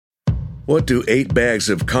What do 8 bags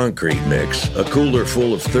of concrete mix, a cooler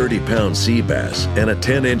full of 30-pound sea bass, and a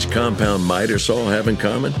 10-inch compound miter saw have in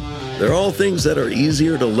common? They're all things that are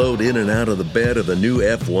easier to load in and out of the bed of the new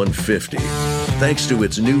F-150. Thanks to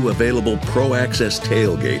its new available Pro Access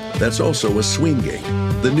tailgate that's also a swing gate.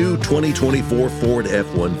 The new 2024 Ford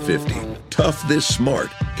F-150. Tough this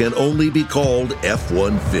smart can only be called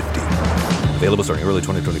F-150. Available starting early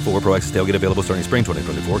 2024. Pro Access tailgate available starting spring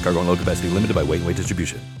 2024. Cargo and load capacity limited by weight and weight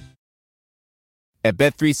distribution. At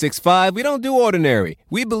Bet365, we don't do ordinary.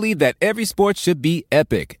 We believe that every sport should be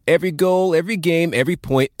epic. Every goal, every game, every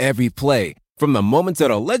point, every play. From the moments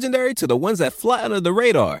that are legendary to the ones that fly under the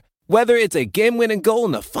radar. Whether it's a game-winning goal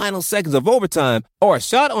in the final seconds of overtime or a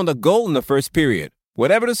shot on the goal in the first period.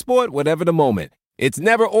 Whatever the sport, whatever the moment. It's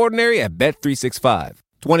never ordinary at Bet365.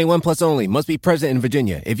 21 plus only. Must be present in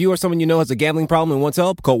Virginia. If you or someone you know has a gambling problem and wants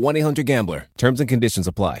help, call 1-800-GAMBLER. Terms and conditions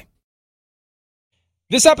apply.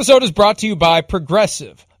 This episode is brought to you by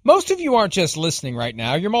Progressive. Most of you aren't just listening right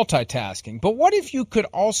now, you're multitasking. But what if you could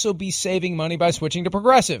also be saving money by switching to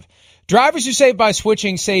Progressive? Drivers who save by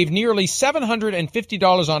switching save nearly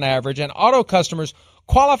 $750 on average, and auto customers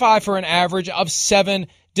qualify for an average of 7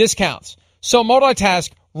 discounts. So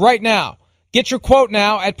multitask right now. Get your quote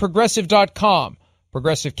now at Progressive.com.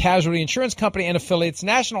 Progressive Casualty Insurance Company and affiliates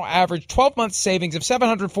national average 12-month savings of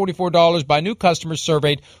 $744 by new customers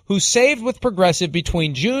surveyed who saved with Progressive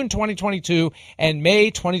between June 2022 and May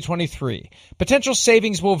 2023. Potential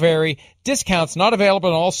savings will vary. Discounts not available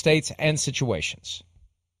in all states and situations.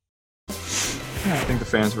 Yeah, I think the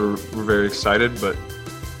fans were very excited, but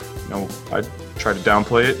I try to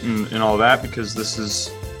downplay it and all that because this is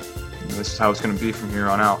how it's going to be from here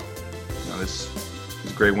on out. This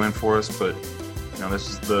is a great win for us, but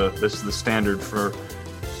this is the standard for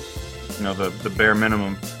the bare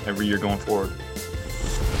minimum every year going forward.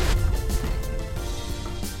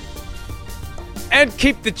 And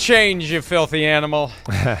keep the change, you filthy animal.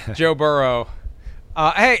 Joe Burrow.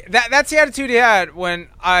 Hey, that's the attitude he had when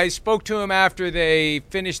I spoke to him after they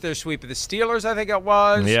finished their sweep of the Steelers, I think it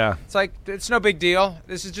was. Yeah. It's like, it's no big deal.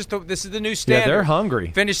 This is the new standard. Yeah, they're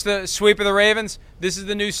hungry. Finish the sweep of the Ravens. This is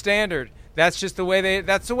the new standard. That's just the way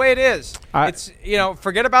that's the way it is. It's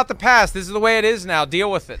forget about the past. This is the way it is now. Deal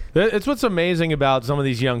with it. It's what's amazing about some of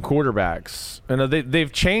these young quarterbacks.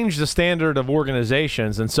 They've changed the standard of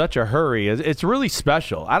organizations in such a hurry. It's really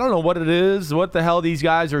special. I don't know what it is, what the hell these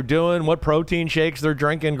guys are doing, what protein shakes they're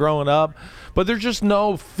drinking growing up, but there's just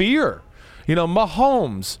no fear.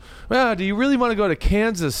 Mahomes, do you really want to go to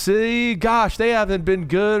Kansas City? Gosh, they haven't been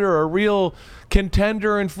good or a real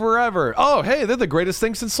contender in forever. Oh, hey, they're the greatest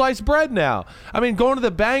thing since sliced bread now. I mean, going to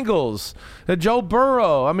the Bengals, Joe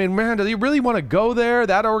Burrow. I mean, man, do you really want to go there,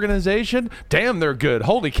 that organization? Damn, they're good.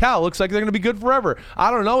 Holy cow, looks like they're going to be good forever.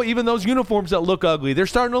 I don't know, even those uniforms that look ugly, they're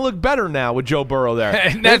starting to look better now with Joe Burrow there.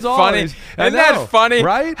 Isn't that funny? Isn't that funny?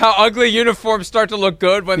 Right? How ugly uniforms start to look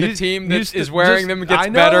good when the team that is wearing them gets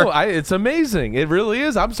better. It's amazing. It really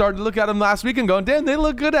is. I'm starting to look at them last week and going, damn, they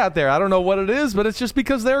look good out there. I don't know what it is, but it's just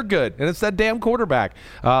because they're good. And it's that damn quarterback.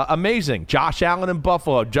 Amazing. Josh Allen in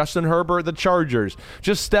Buffalo, Justin Herbert, the Chargers.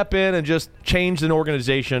 Just step in and just change an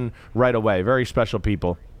organization right away. Very special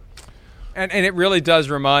people. And it really does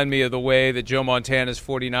remind me of the way that Joe Montana's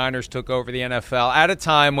 49ers took over the NFL at a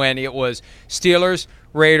time when it was Steelers,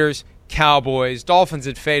 Raiders, Cowboys. Dolphins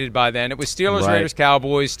had faded by then. It was Steelers, Right. Raiders,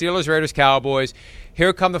 Cowboys, Steelers, Raiders, Cowboys.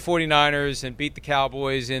 Here come the 49ers and beat the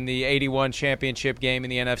Cowboys in the 81 championship game in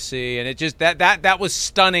the NFC. And it just that was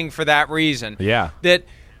stunning for that reason. Yeah. That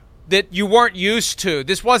you weren't used to.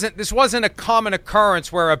 This wasn't a common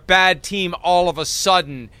occurrence where a bad team all of a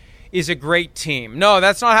sudden is a great team. No,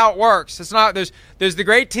 that's not how it works. It's not. There's the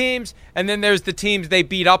great teams, and then there's the teams they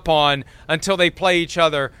beat up on until they play each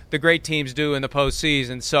other. The great teams do in the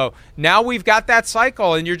postseason. So now we've got that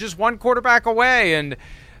cycle, and you're just one quarterback away. And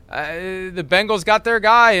the Bengals got their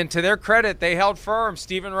guy, and to their credit, they held firm.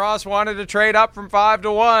 Stephen Ross wanted to trade up from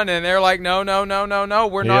 5-1, and they're like, no,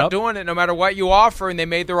 we're not doing it no matter what you offer, and they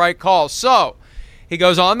made the right call. So he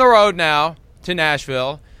goes on the road now to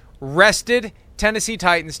Nashville, rested Tennessee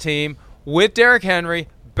Titans team with Derrick Henry,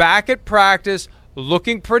 back at practice,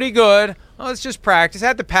 looking pretty good. Oh, it's just practice.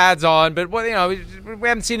 Had the pads on, but we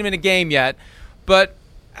haven't seen him in a game yet. But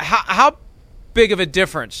how big of a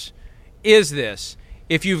difference is this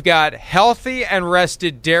if you've got healthy and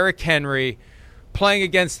rested Derrick Henry playing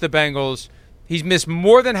against the Bengals? He's missed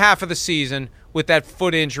more than half of the season with that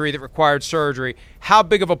foot injury that required surgery. How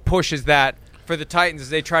big of a push is that for the Titans as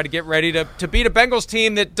they try to get ready to beat a Bengals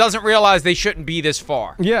team that doesn't realize they shouldn't be this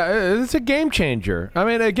far. Yeah, it's a game changer. I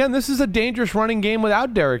mean, again, this is a dangerous running game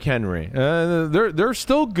without Derrick Henry. They're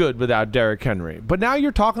still good without Derrick Henry. But now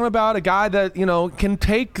you're talking about a guy that, can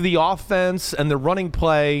take the offense and the running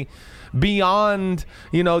play beyond,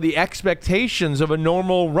 the expectations of a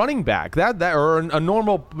normal running back, that or a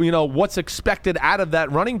normal, what's expected out of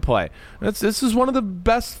that running play. This is one of the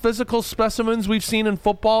best physical specimens we've seen in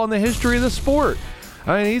football in the history of the sport.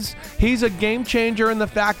 I mean, he's a game changer in the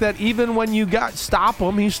fact that even when you stop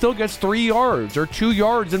him, he still gets 3 yards or 2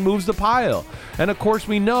 yards and moves the pile. And of course,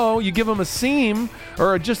 we know you give him a seam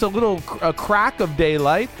or just a crack of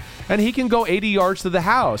daylight, and he can go 80 yards to the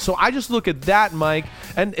house. So I just look at that, Mike,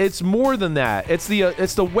 and it's more than that. It's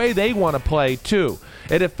the way they want to play too.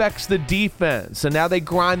 It affects the defense, and now they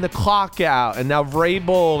grind the clock out, and now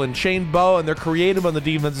Vrabel and Shane Bowen, they're creative on the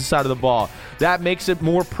defensive side of the ball. That makes it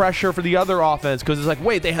more pressure for the other offense because it's like,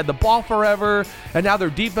 wait, they had the ball forever, and now their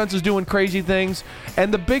defense is doing crazy things.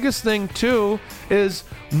 And the biggest thing, too, is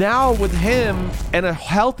now with him and a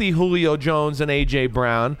healthy Julio Jones and A.J.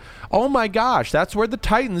 Brown, oh my gosh, that's where the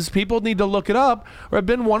Titans, people need to look it up, have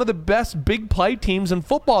been one of the best big play teams in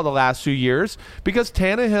football the last few years because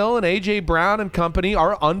Tannehill and A.J. Brown and company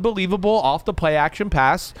are unbelievable off the play action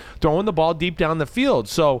pass, throwing the ball deep down the field.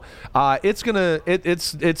 So it's gonna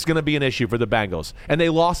be an issue for the Bengals. And they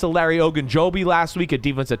lost to Larry Ogunjobi last week at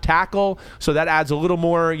defensive tackle, so that adds a little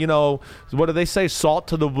more, what do they say, salt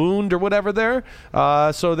to the wound or whatever there.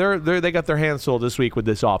 So they got their hands full this week with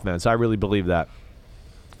this offense. I really believe that.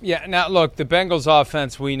 Yeah, now look, the Bengals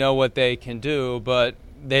offense, we know what they can do, but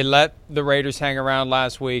they let the Raiders hang around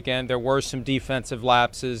last weekend. There were some defensive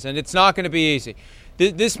lapses, and it's not going to be easy.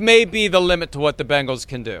 This may be the limit to what the Bengals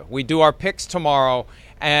can do. We do our picks tomorrow,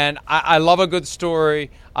 and I love a good story.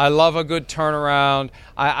 I love a good turnaround.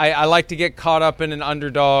 I like to get caught up in an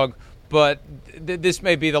underdog, but this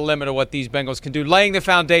may be the limit of what these Bengals can do, laying the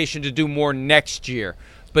foundation to do more next year.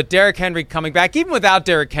 But Derrick Henry coming back, even without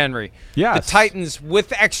Derrick Henry, yes. The Titans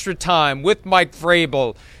with extra time, with Mike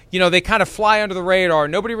Vrabel, they kind of fly under the radar.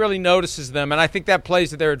 Nobody really notices them, and I think that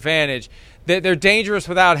plays to their advantage. They're dangerous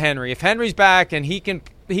without Henry. If Henry's back and he can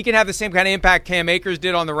have the same kind of impact Cam Akers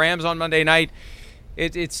did on the Rams on Monday night,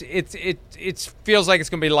 it feels like it's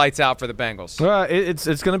going to be lights out for the Bengals.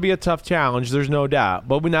 It's going to be a tough challenge. There's no doubt.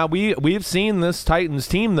 But we've seen this Titans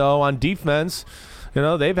team though on defense.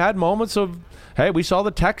 They've had moments of. Hey, we saw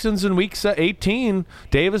the Texans in Week 18,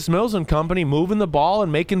 Davis Mills and company moving the ball and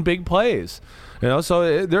making big plays.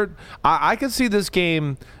 So I can see this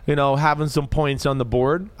game, having some points on the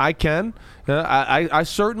board. I can. I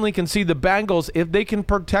certainly can see the Bengals, if they can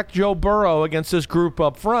protect Joe Burrow against this group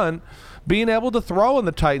up front, being able to throw in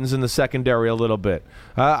the Titans in the secondary a little bit.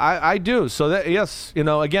 I do. So, yes,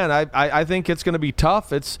 again, I think it's going to be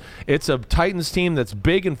tough. It's a Titans team that's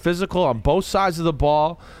big and physical on both sides of the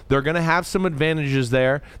ball. They're going to have some advantages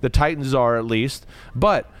there. The Titans are, at least.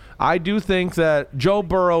 But I do think that Joe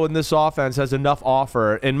Burrow in this offense has enough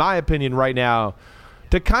offer, in my opinion, right now,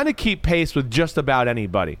 to kind of keep pace with just about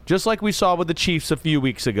anybody, just like we saw with the Chiefs a few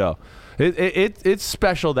weeks ago. It's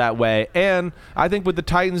special that way. And I think with the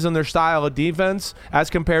Titans and their style of defense,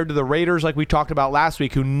 as compared to the Raiders like we talked about last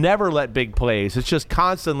week, who never let big plays, it's just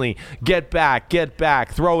constantly get back,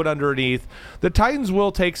 throw it underneath. The Titans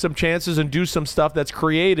will take some chances and do some stuff that's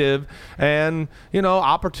creative, and,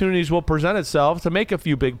 opportunities will present itself to make a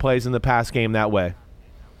few big plays in the pass game that way.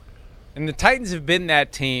 And the Titans have been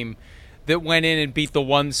that team that went in and beat the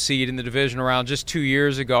 1 seed in the divisional round just 2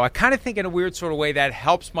 years ago. I kind of think in a weird sort of way that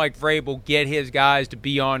helps Mike Vrabel get his guys to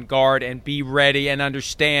be on guard and be ready and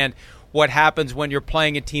understand what happens when you're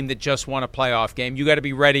playing a team that just won a playoff game. You got to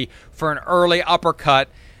be ready for an early uppercut.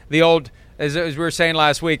 The old, as we were saying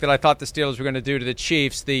last week that I thought the Steelers were going to do to the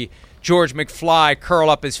Chiefs, the George McFly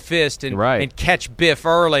curl up his fist and catch Biff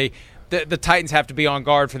early. The Titans have to be on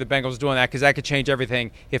guard for the Bengals doing that because that could change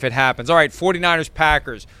everything if it happens. All right,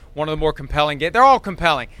 49ers-Packers, one of the more compelling games. They're all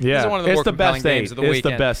compelling. Yeah, this is one of the more compelling games of the weekend. It's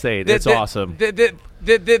the best 8. It's awesome.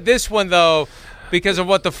 This one, though, because of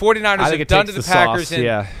what the 49ers have done to the Packers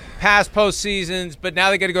in past postseasons, but now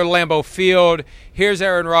they got to go to Lambeau Field. Here's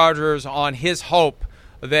Aaron Rodgers on his hope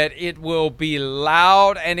that it will be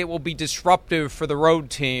loud and it will be disruptive for the road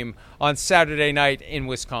team on Saturday night in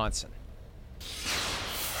Wisconsin.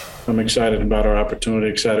 I'm excited about our opportunity,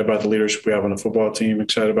 excited about the leadership we have on the football team,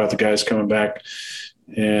 excited about the guys coming back,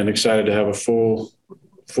 and excited to have a full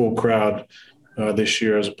crowd this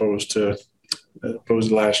year as opposed to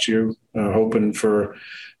last year, hoping for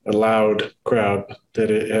a loud crowd,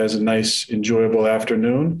 that it has a nice, enjoyable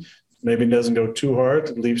afternoon. Maybe it doesn't go too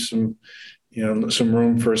hard, leave some some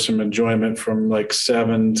room for some enjoyment from like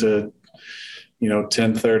 7 to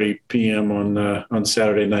 10:30 p.m. on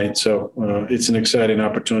Saturday night. So it's an exciting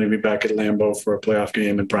opportunity to be back at Lambeau for a playoff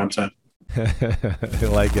game in primetime. I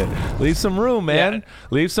like it. Leave some room, man. Yeah.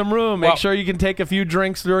 Leave some room. Make sure you can take a few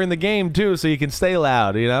drinks during the game too, so you can stay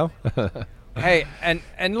loud. Hey,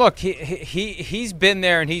 and look, he's been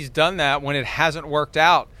there and he's done that when it hasn't worked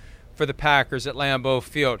out for the Packers at Lambeau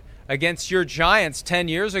Field. Against your Giants 10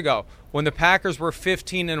 years ago, when the Packers were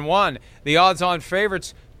 15-1, the odds-on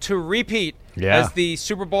favorites to repeat as the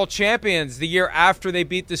Super Bowl champions the year after they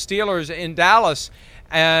beat the Steelers in Dallas.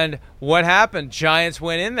 And what happened? Giants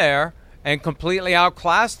went in there and completely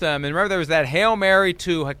outclassed them. And remember, there was that Hail Mary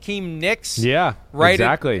to Hakeem Nicks at the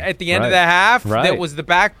end of the half that was the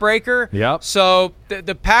backbreaker. Yep. So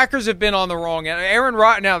the Packers have been on the wrong end. Aaron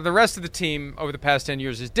Rodgers, now the rest of the team over the past 10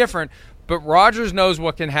 years is different, but Rodgers knows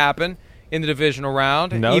what can happen in the divisional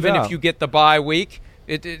round. Even if you get the bye week,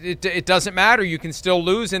 it doesn't matter. You can still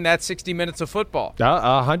lose in that 60 minutes of football.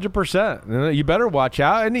 100%. You better watch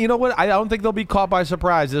out. And you know what? I don't think they'll be caught by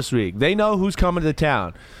surprise this week. They know who's coming to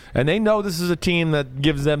town, and they know this is a team that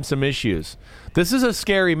gives them some issues. This is a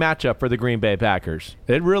scary matchup for the Green Bay Packers.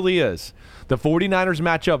 It really is. The 49ers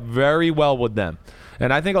match up very well with them.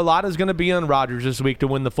 And I think a lot is going to be on Rodgers this week to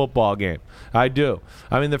win the football game. I do.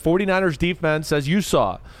 I mean, the 49ers defense, as you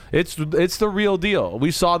saw, it's the real deal. We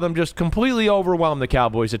saw them just completely overwhelm the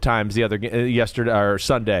Cowboys at times yesterday or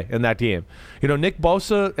Sunday in that game. Nick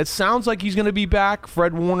Bosa, it sounds like he's going to be back.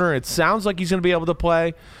 Fred Warner, it sounds like he's going to be able to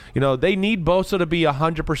play. They need Bosa to be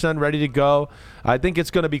 100% ready to go. I think it's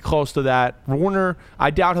going to be close to that. Warner, I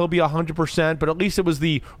doubt he'll be 100%, but at least it was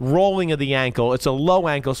the rolling of the ankle. It's a low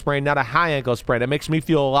ankle sprain, not a high ankle sprain. It makes me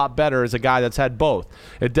feel a lot better as a guy that's had both.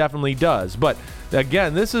 It definitely does. But,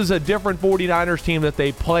 again, this is a different 49ers team that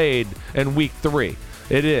they played in Week 3.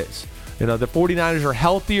 It is. The 49ers are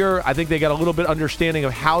healthier. I think they got a little bit understanding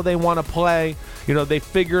of how they want to play. They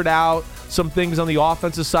figured out some things on the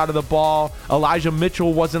offensive side of the ball. Elijah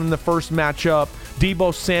Mitchell wasn't in the first matchup.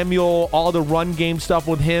 Deebo Samuel, all the run game stuff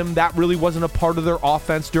with him, that really wasn't a part of their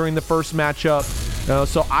offense during the first matchup.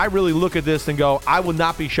 So I really look at this and go, I would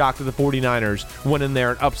not be shocked if the 49ers went in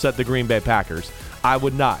there and upset the Green Bay Packers. I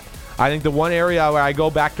would not. I think the one area where I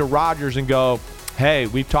go back to Rodgers and go, hey,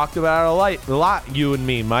 we've talked about it a lot, you and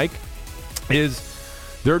me, Mike, is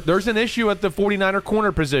there's an issue at the 49er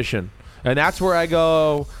corner position. And that's where I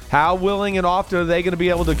go, how willing and often are they going to be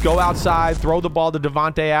able to go outside, throw the ball to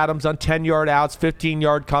Devontae Adams on 10-yard outs,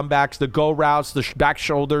 15-yard comebacks, the go routes, the back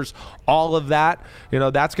shoulders, all of that.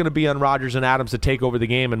 That's going to be on Rodgers and Adams to take over the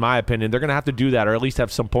game, in my opinion. They're going to have to do that or at least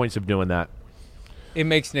have some points of doing that. It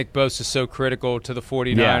makes Nick Bosa so critical to the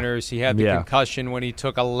 49ers. He had the concussion when he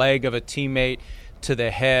took a leg of a teammate to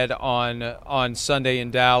the head on Sunday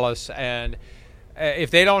in Dallas. And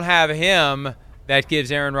if they don't have him, that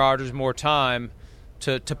gives Aaron Rodgers more time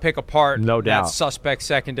to pick apart that suspect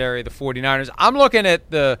secondary of the 49ers. I'm looking at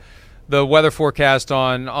the weather forecast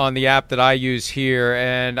on the app that I use here,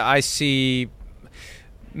 and I see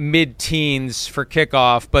mid-teens for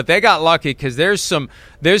kickoff, but they got lucky because there's some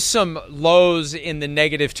lows in the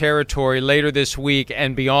negative territory later this week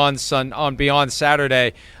and beyond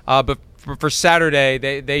Saturday. But for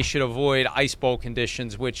Saturday, they should avoid ice bowl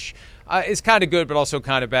conditions, which is kind of good, but also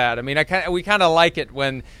kind of bad. I mean, we kind of like it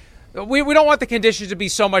when we don't want the conditions to be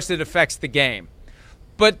so much that it affects the game.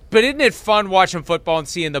 But isn't it fun watching football and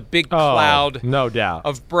seeing the big cloud no doubt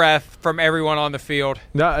of breath from everyone on the field?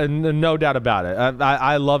 No doubt about it.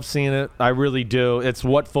 I love seeing it. I really do. It's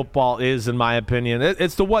what football is, in my opinion.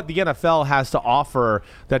 It's what the NFL has to offer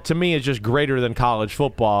that, to me, is just greater than college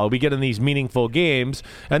football. We get in these meaningful games,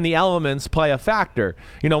 and the elements play a factor.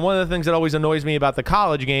 One of the things that always annoys me about the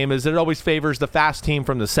college game is that it always favors the fast team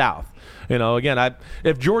from the South. Again,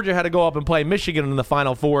 if Georgia had to go up and play Michigan in the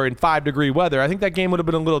Final Four in 5-degree weather, I think that game would have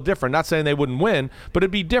been a little different. Not saying they wouldn't win, but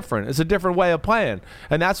it'd be different. It's a different way of playing.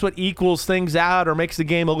 And that's what equals things out or makes the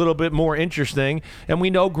game a little bit more interesting. And we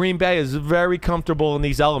know Green Bay is very comfortable in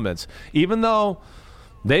these elements. Even though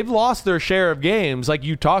they've lost their share of games, like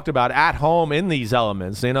you talked about, at home in these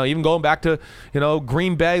elements. Even going back to,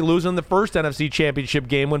 Green Bay losing the first NFC Championship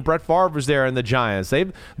game when Brett Favre was there and the Giants.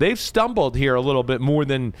 They've stumbled here a little bit more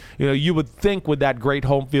than, you would think with that great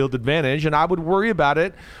home field advantage. And I would worry about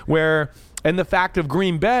it and the fact of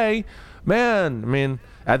Green Bay, man, I mean,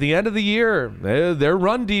 at the end of the year, their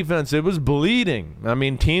run defense, it was bleeding. I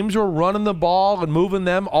mean, teams were running the ball and moving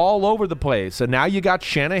them all over the place. And now you got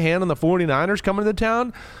Shanahan and the 49ers coming to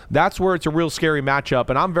town. That's where it's a real scary matchup.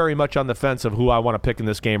 And I'm very much on the fence of who I want to pick in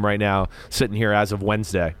this game right now, sitting here as of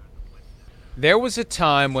Wednesday. There was a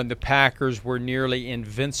time when the Packers were nearly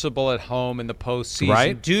invincible at home in the postseason.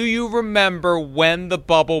 Right. Do you remember when the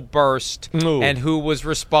bubble burst and who was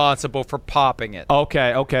responsible for popping it?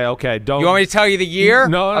 Okay. Don't. You want me to tell you the year?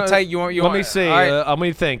 No. I'll tell you. Let me see. Right. Let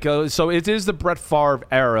me think. So it is the Brett Favre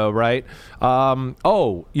era, right?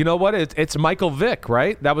 You know what? It's Michael Vick,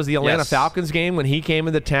 right? That was the Atlanta Falcons game when he came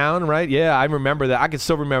into town, right? Yeah, I remember that. I can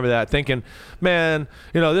still remember that, thinking, man,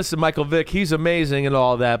 this is Michael Vick. He's amazing and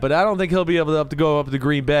all that, but I don't think he'll be able to go up to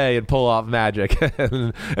Green Bay and pull off magic.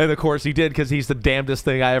 and of course he did, because he's the damnedest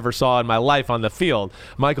thing I ever saw in my life on the field.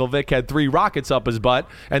 Michael Vick had 3 rockets up his butt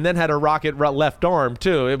and then had a rocket left arm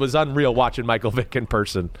too. It was unreal watching Michael Vick in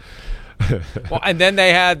person. Well, and then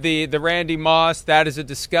they had the Randy Moss, that is a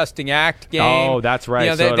disgusting act game. Oh, that's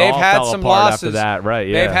right. They've had some losses after that, right?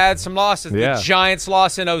 Yeah. They've had some losses. Yeah. The Giants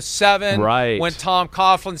lost in 2007, right, when Tom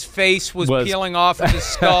Coughlin's face was peeling off of his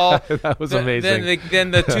skull. That was amazing.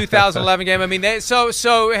 Then the 2011 game. I mean, hey,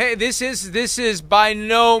 this is by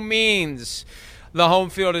no means the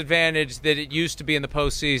home field advantage that it used to be in the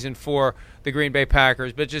postseason for the Green Bay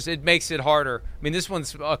Packers, but just it makes it harder. I mean, this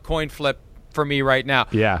one's a coin flip for me right now.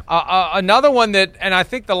 Yeah. Another one that, and I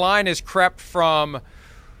think the line has crept from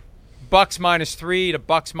Bucks -3 to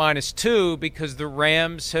Bucks -2 because the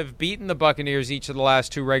Rams have beaten the Buccaneers each of the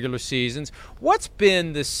last 2 regular seasons. What's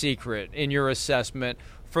been the secret, in your assessment,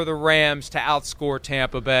 for the Rams to outscore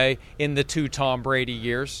Tampa Bay in the 2 Tom Brady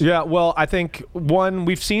years? Yeah, well, I think, one,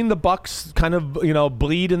 we've seen the Bucs kind of,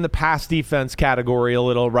 bleed in the pass defense category a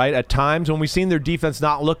little, right? At times when we've seen their defense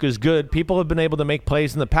not look as good, people have been able to make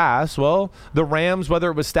plays in the pass. Well, the Rams, whether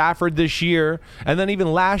it was Stafford this year and then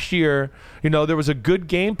even last year, there was a good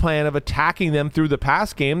game plan of attacking them through the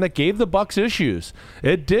pass game that gave the Bucs issues.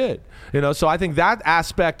 It did. So I think that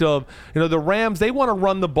aspect of, the Rams, they want to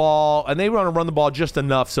run the ball, and they want to run the ball just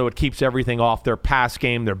enough so it keeps everything off their pass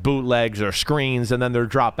game, their bootlegs, their screens, and then their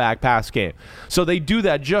drop back pass game. So they do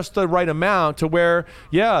that just the right amount to where,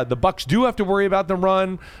 yeah, the Bucs do have to worry about the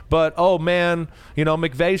run, but, oh man,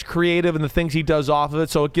 McVay's creative in the things he does off of it,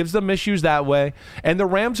 so it gives them issues that way. And the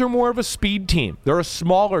Rams are more of a speed team. They're a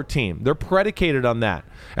smaller team. They're predicated on that.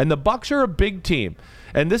 And the Bucs are a big team.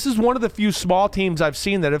 And this is one of the few small teams I've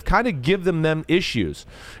seen that have kind of given them issues.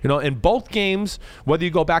 In both games, whether you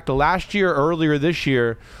go back to last year or earlier this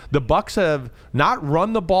year, the Bucs have not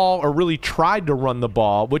run the ball or really tried to run the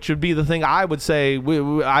ball, which would be the thing I would say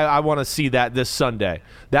I want to see that this Sunday.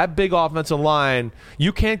 That big offensive line,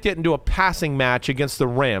 you can't get into a passing match against the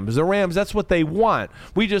Rams. The Rams, that's what they want.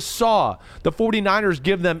 We just saw the 49ers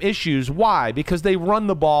give them issues. Why? Because they run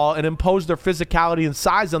the ball and impose their physicality and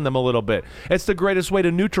size on them a little bit. It's the greatest way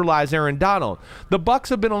to neutralize Aaron Donald. The Bucs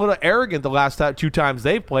have been a little arrogant the last 2 times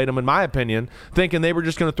they've played them, in my opinion, thinking they were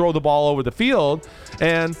just going to throw the ball over the field.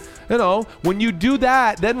 And when you do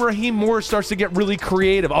that, then Raheem Morris starts to get really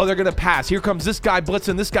creative. Oh, they're going to pass. Here comes this guy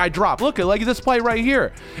blitzing, this guy drop. Look at this play right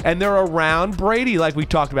here. And they're around Brady, like we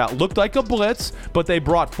talked about. Looked like a blitz, but they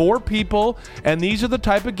brought 4 people, and these are the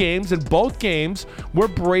type of games, in both games, where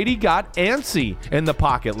Brady got antsy in the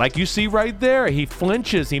pocket. Like you see right there, he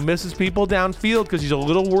flinches. He misses people downfield because he's a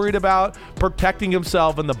little worried about protecting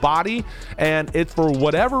himself in the body. And for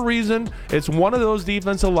whatever reason, it's one of those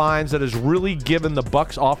defensive lines that has really given the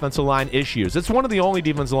Bucs offensive line issues. It's one of the only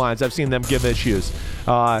defensive lines I've seen them give issues.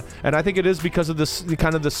 And I think it is because of this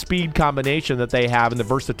kind of the speed combination that they have and the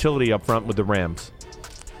versatility up front with the Rams.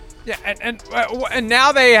 Yeah, and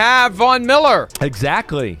now they have Von Miller.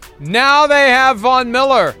 Exactly. Now they have Von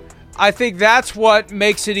Miller. I think that's what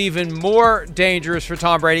makes it even more dangerous for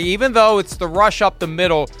Tom Brady. Even though it's the rush up the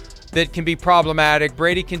middle that can be problematic,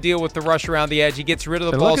 Brady can deal with the rush around the edge. He gets rid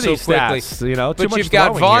of the ball so quickly. Stats, but you've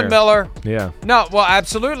got Von Miller. Yeah. No, well,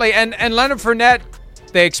 absolutely. And Leonard Fournette,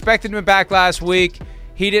 they expected him back last week.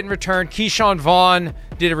 He didn't return. Keyshawn Vaughn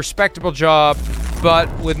did a respectable job.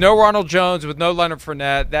 But with no Ronald Jones, with no Leonard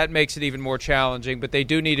Fournette, that makes it even more challenging. But they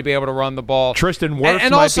do need to be able to run the ball. Tristan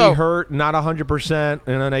Wirfs might be hurt, not 100%.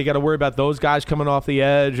 And then you got to worry about those guys coming off the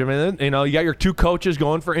edge. I mean, you got your 2 coaches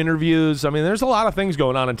going for interviews. I mean, there's a lot of things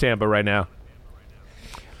going on in Tampa right now.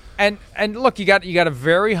 And look, you got a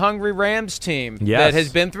very hungry Rams team that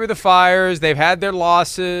has been through the fires. They've had their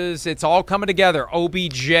losses. It's all coming together.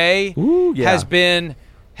 OBJ has been.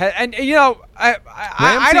 And,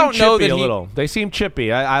 I don't know that a little. They seem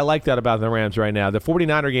chippy. I like that about the Rams right now. The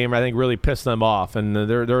 49er game, I think, really pissed them off, and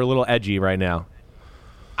they're a little edgy right now.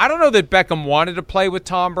 I don't know that Beckham wanted to play with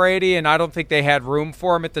Tom Brady, and I don't think they had room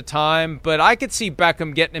for him at the time, but I could see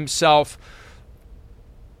Beckham getting himself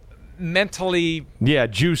mentally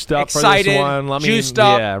juiced up excited, for this one. Juiced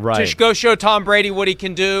up to go show Tom Brady what he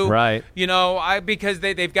can do. Right. Because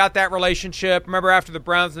they've got that relationship. Remember after the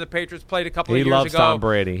Browns and the Patriots played a couple of years ago? He loves Tom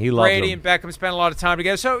Brady. He loves Brady him. and Beckham spent a lot of time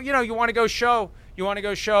together. So, you want to go show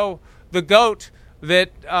the GOAT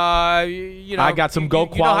that, I got some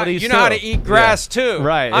GOAT qualities, You know how to eat grass, too.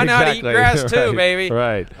 Right, I know how to exactly. eat grass, too, Right, baby.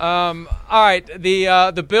 right. All right,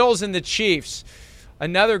 the Bills and the Chiefs.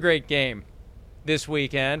 Another great game this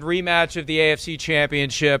weekend. Rematch of the AFC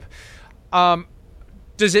Championship.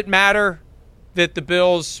 Does it matter that the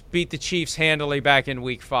Bills beat the Chiefs handily back in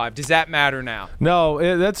Week 5? Does that matter now?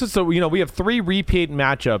 No, that's just we have 3 repeat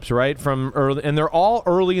matchups, right, from early, and they're all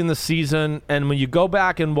early in the season. And when you go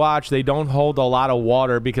back and watch, they don't hold a lot of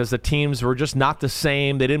water because the teams were just not the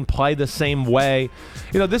same. They didn't play the same way.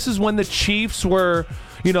 This is when the Chiefs were,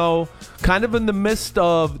 kind of in the midst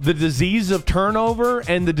of the disease of turnover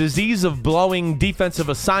and the disease of blowing defensive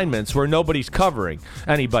assignments where nobody's covering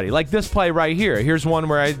anybody. Like this play right here. Here's one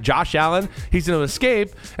where Josh Allen, he's going to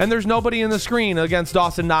escape, and there's nobody in the screen against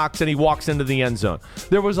Dawson Knox, and he walks into the end zone.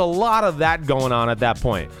 There was a lot of that going on at that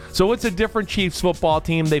point. So it's a different Chiefs football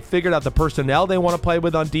team. They figured out the personnel they want to play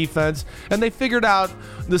with on defense, and they figured out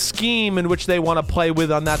the scheme in which they want to play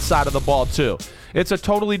with on that side of the ball too. It's a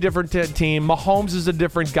totally different team. Mahomes is a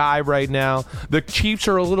different guy right now. The Chiefs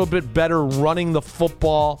are a little bit better running the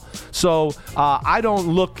football. So I don't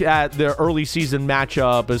look at the early season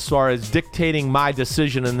matchup as far as dictating my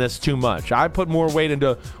decision in this too much. I put more weight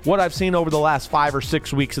into what I've seen over the last 5 or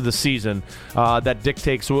 6 weeks of the season that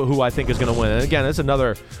dictates who I think is going to win. And again, it's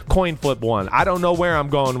another coin flip one. I don't know where I'm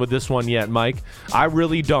going with this one yet, Mike. I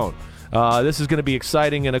really don't. This is going to be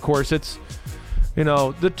exciting. And, of course, it's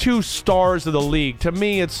the 2 stars of the league. To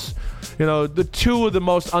me, it's, the 2 of the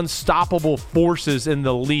most unstoppable forces in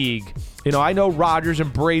the league. I know Rodgers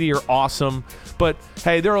and Brady are awesome, but,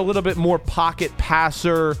 hey, they're a little bit more pocket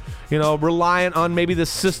passer, reliant on maybe the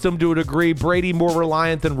system to a degree. Brady more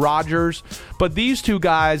reliant than Rodgers. But these 2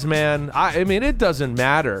 guys, man, I mean, it doesn't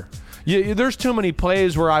matter. There's too many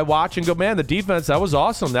plays where I watch and go, man, the defense, that was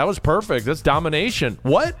awesome. That was perfect. That's domination.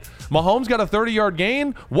 What? Mahomes got a 30-yard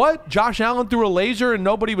gain? What? Josh Allen threw a laser and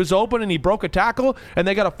nobody was open and he broke a tackle and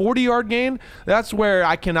they got a 40-yard gain? That's where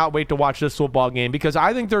I cannot wait to watch this football game because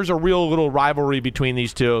I think there's a real little rivalry between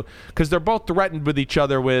these 2 because they're both threatened with each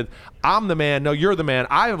other with, I'm the man, no, you're the man,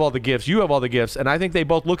 I have all the gifts, you have all the gifts, and I think they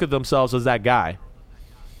both look at themselves as that guy.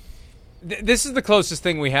 This is the closest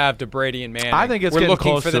thing we have to Brady and Manning. I think it's we're getting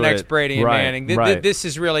looking close for the to next it. Brady and Right, Manning. right. This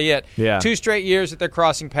is really it. Yeah. 2 straight years that they're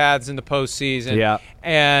crossing paths in the postseason. Yeah.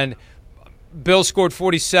 And Bills scored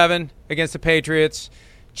 47 against the Patriots.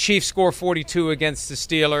 Chiefs score 42 against the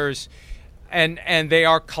Steelers. And they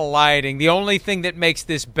are colliding. The only thing that makes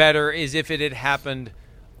this better is if it had happened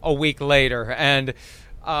a week later. And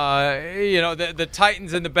the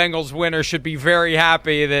Titans and the Bengals winner should be very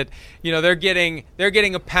happy that they're getting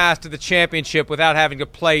a pass to the championship without having to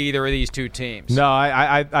play either of these 2 teams. No,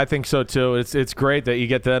 I think so too. It's great that you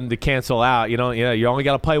get them to cancel out. You only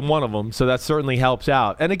got to play one of them, so that certainly helps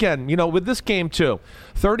out. And again, with this game too,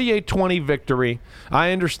 38-20 victory.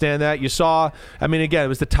 I understand that. You saw, again, it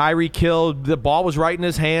was the Tyreek Hill. The ball was right in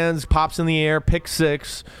his hands, pops in the air, pick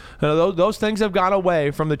 6. Those things have gone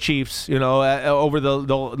away from the Chiefs, over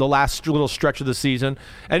the last little stretch of the season.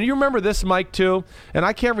 And you remember this, Mike, too? And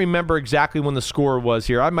I can't remember exactly when the score was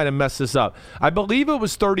here. I might have messed this up. I believe it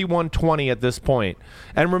was 31-20 at this point.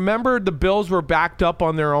 And remember, the Bills were backed up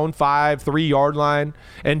on their own 3-yard line,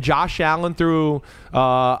 and Josh Allen threw,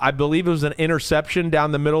 I believe it was an interception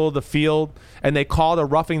down the middle of the field, and they called a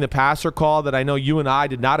roughing the passer call that I know you and I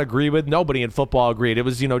did not agree with. Nobody in football agreed. It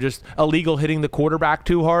was, just illegal hitting the quarterback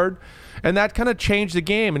too hard. And that kind of changed the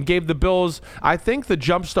game and gave the Bills, I think, the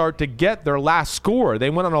jump start to get their last score.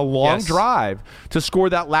 They went on a long drive to score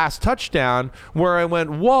that last touchdown where I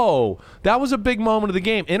went, whoa, that was a big moment of the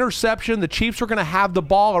game. Interception, the Chiefs were going to have the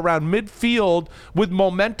ball around midfield with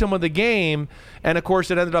momentum of the game. And, of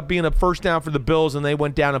course, it ended up being a first down for the Bills, and they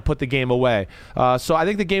went down and put the game away. So I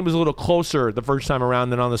think the game was a little closer the first time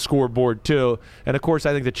around than on the scoreboard, too. And, of course,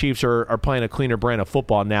 I think the Chiefs are playing a cleaner brand of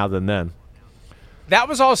football now than then. That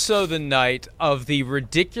was also the night of the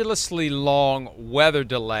ridiculously long weather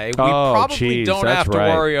delay. We probably don't have to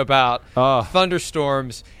worry about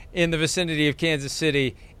thunderstorms in the vicinity of Kansas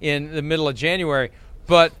City in the middle of January.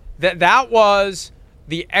 But that was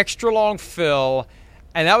the extra long fill,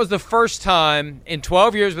 and that was the first time in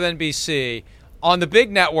 12 years with NBC on the big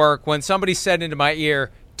network when somebody said into my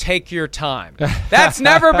ear, take your time. That's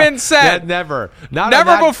never been said. Never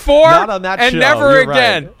Before, not on that and show. never You're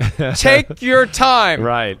again. right. Take your time.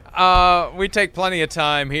 Right. We take plenty of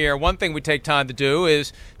time here. One thing we take time to do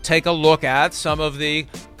is take a look at some of the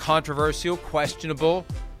controversial, questionable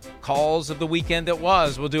calls of the weekend that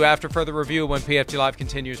was. We'll do after further review when PFT Live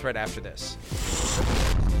continues right after this.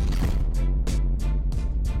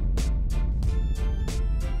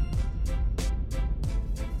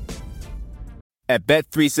 At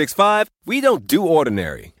Bet365, we don't do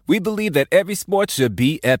ordinary. We believe that every sport should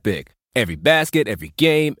be epic. Every basket, every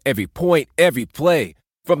game, every point, every play.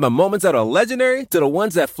 From the moments that are legendary to the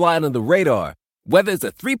ones that fly under the radar. Whether it's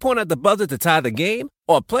a three-pointer at the buzzer to tie the game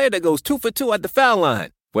or a player that goes 2 for 2 at the foul line.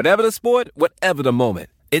 Whatever the sport, whatever the moment.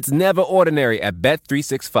 It's never ordinary at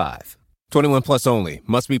Bet365. 21 plus only.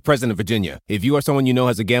 Must be present in Virginia. If you or someone you know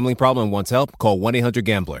has a gambling problem and wants help, call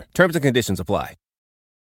 1-800-GAMBLER. Terms and conditions apply.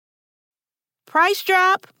 Price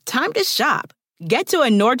drop? Time to shop. Get to a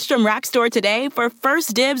Nordstrom Rack store today for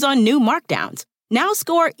first dibs on new markdowns. Now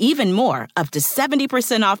score even more, up to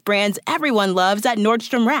 70% off brands everyone loves at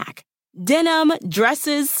Nordstrom Rack. Denim,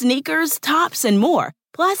 dresses, sneakers, tops, and more.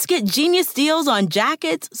 Plus, get genius deals on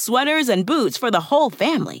jackets, sweaters, and boots for the whole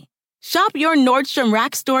family. Shop your Nordstrom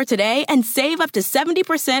Rack store today and save up to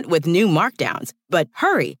 70% with new markdowns. But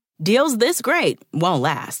hurry, deals this great won't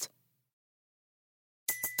last.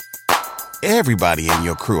 Everybody in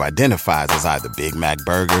your crew identifies as either Big Mac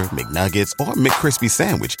Burger, McNuggets, or McCrispy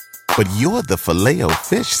Sandwich. But you're the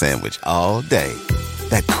Filet-O-Fish Sandwich all day.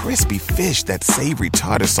 That crispy fish, that savory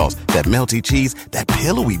tartar sauce, that melty cheese, that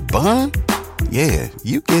pillowy bun. Yeah,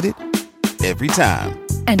 you get it. Every time.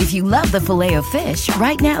 And if you love the Filet-O-Fish,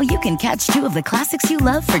 right now you can catch 2 of the classics you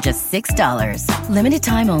love for just $6. Limited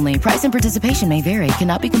time only. Price and participation may vary.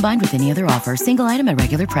 Cannot be combined with any other offer. Single item at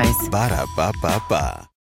regular price. Ba-da-ba-ba-ba.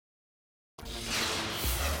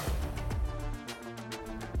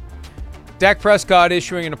 Dak Prescott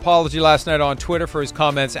issuing an apology last night on Twitter for his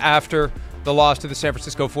comments after the loss to the San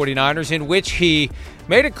Francisco 49ers, in which he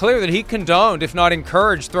made it clear that he condoned, if not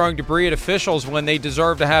encouraged, throwing debris at officials when they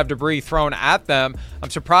deserve to have debris thrown at them. I'm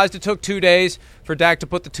surprised it took 2 days for Dak to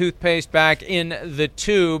put the toothpaste back in the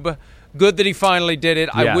tube. Good that he finally did it.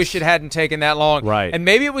 Yes. I wish it hadn't taken that long. Right. And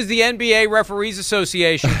maybe it was the NBA Referees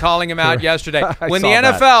Association calling him out yesterday. When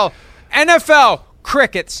the saw NFL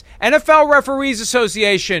crickets, NFL Referees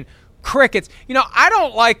Association crickets. You know, I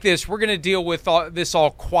don't like this. We're going to deal with this all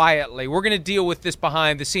quietly. We're going to deal with this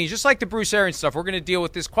behind the scenes. Just like the Bruce Arians stuff, we're going to deal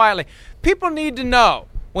with this quietly. People need to know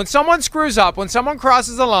when someone screws up, when someone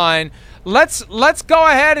crosses the line, let's go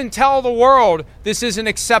ahead and tell the world this isn't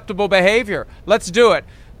acceptable behavior. Let's do it.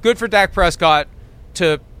 Good for Dak Prescott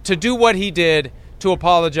to do what he did, to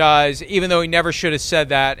apologize, even though he never should have said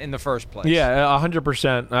that in the first place. Yeah,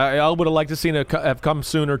 100%. I would have liked to seen it have come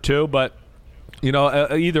sooner too, but you know,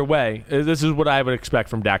 either way, this is what I would expect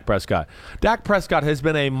from Dak Prescott. Dak Prescott has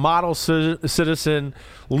been a model citizen,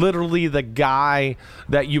 literally the guy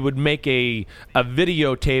that you would make a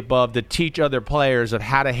videotape of to teach other players of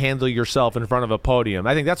how to handle yourself in front of a podium.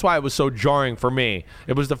 I think that's why it was so jarring for me.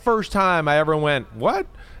 It was the first time I ever went, what?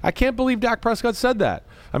 I can't believe Dak Prescott said that.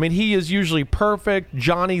 I mean, he is usually perfect,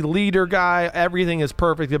 Johnny leader guy. Everything is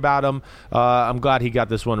perfect about him. I'm glad he got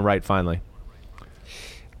this one right finally.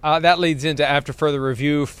 That leads into after further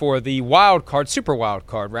review for the wild card, super wild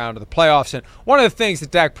card round of the playoffs. And one of the things that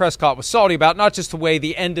Dak Prescott was salty about, not just the way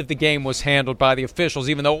the end of the game was handled by the officials,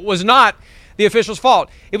 even though it was not the officials' fault.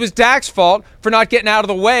 It was Dak's fault for not getting out of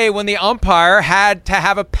the way when the umpire had to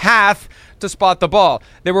have a path to spot the ball.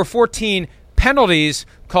 There were 14 penalties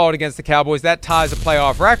called against the Cowboys. That ties a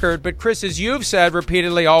playoff record. But, Chris, as you've said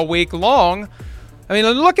repeatedly all week long, I mean,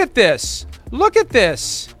 look at this. Look at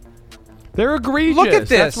this. They're egregious. Look at this.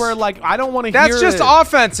 That's where, like, I don't want to hear it. That's just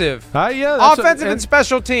offensive. Yeah, offensive and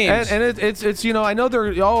special teams. And it's you know, I know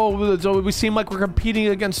we seem like we're competing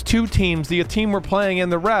against two teams, the team we're playing and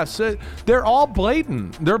the refs. They're all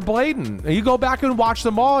blatant. They're blatant. You go back and watch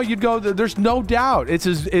them all, you'd go, there's no doubt. It's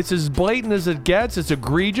as blatant as it gets. It's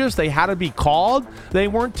egregious. They had to be called. They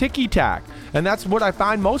weren't ticky-tack. And that's what I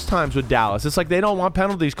find most times with Dallas. It's like they don't want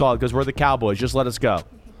penalties called because we're the Cowboys. Just let us go.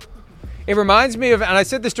 It reminds me of, and I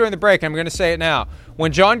said this during the break, I'm going to say it now,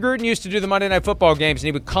 when John Gruden used to do the Monday Night Football games and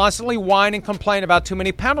he would constantly whine and complain about too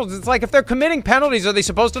many penalties. It's like, if they're committing penalties, are they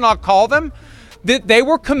supposed to not call them? They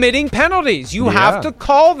were committing penalties. You have to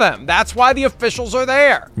call them. That's why the officials are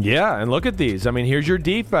there. Yeah, and look at these. I mean, here's your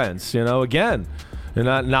defense. You know, again,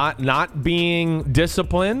 not being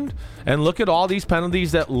disciplined, And look at all these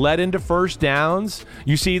penalties that led into first downs.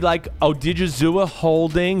 You see, like, Odigizua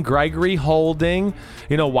holding, Gregory holding.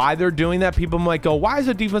 You know, why they're doing that? People might go, why is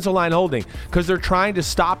the defensive line holding? Because they're trying to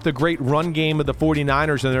stop the great run game of the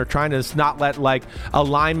 49ers, and they're trying to not let, like, a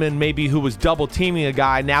lineman maybe who was double-teaming a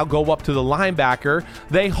guy now go up to the linebacker.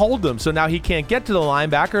 They hold him, so now he can't get to the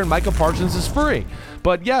linebacker, and Micah Parsons is free.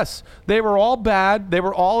 But, yes, they were all bad. They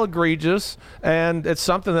were all egregious, and it's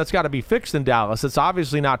something that's got to be fixed in Dallas. It's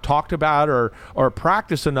obviously not talked about or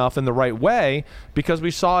practiced enough in the right way because we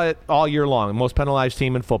saw it all year long. Most penalized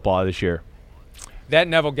team in football this year. That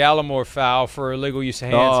Neville Gallimore foul for illegal use of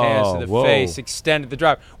hands to the face extended the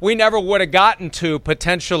drive. We never would have gotten to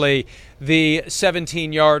potentially the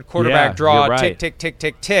 17-yard quarterback draw, right. tick, tick, tick,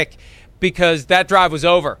 tick, tick, because that drive was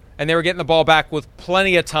over, and they were getting the ball back with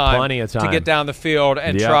plenty of time to get down the field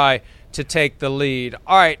and try to take the lead.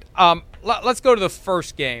 All right, let's go to the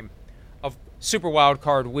first game of Super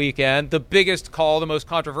Wildcard Weekend, the biggest call, the most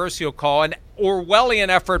controversial call, an Orwellian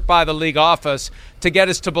effort by the league office to get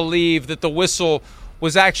us to believe that the whistle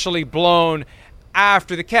was actually blown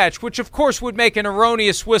after the catch, which of course would make an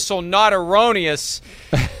erroneous whistle not erroneous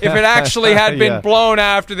if it actually had been blown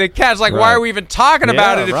after the catch. Like, why are we even talking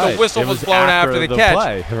about it if the whistle was blown after the catch?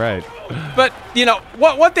 Play. Right. But, you know,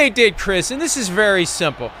 what they did, Chris, and this is very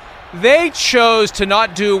simple, they chose to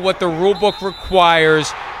not do what the rule book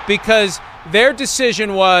requires because their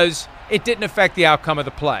decision was it didn't affect the outcome of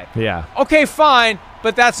the play. Yeah. Okay, fine,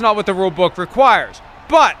 but that's not what the rule book requires.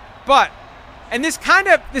 But, and this kind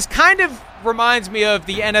of reminds me of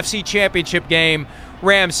the NFC Championship game,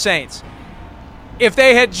 Rams-Saints. If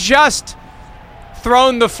they had just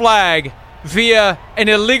thrown the flag via an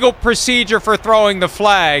illegal procedure for throwing the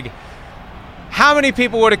flag, how many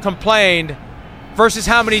people would have complained versus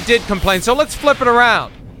how many did complain? So let's flip it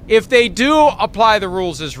around. If they do apply the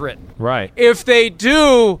rules as written, right? If they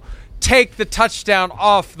do take the touchdown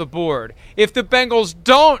off the board, if the Bengals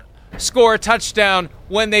don't score a touchdown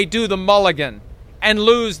when they do the mulligan and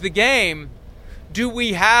lose the game, do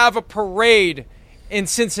we have a parade in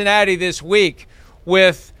Cincinnati this week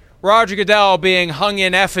with Roger Goodell being hung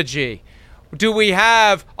in effigy? Do we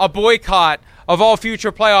have a boycott of all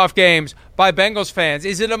future playoff games by Bengals fans?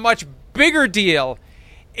 Is it a much bigger deal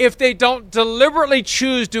if they don't deliberately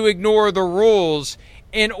choose to ignore the rules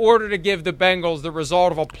in order to give the Bengals the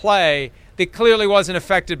result of a play that clearly wasn't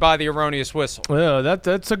affected by the erroneous whistle? Yeah,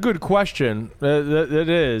 that's a good question. It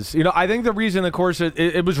is. You know, I think the reason, of course,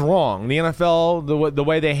 it was wrong. The NFL, the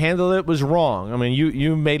way they handled it was wrong. I mean,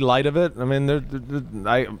 you made light of it. I mean,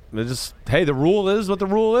 the rule is what the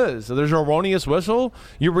rule is. So there's an erroneous whistle.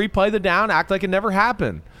 You replay the down, act like it never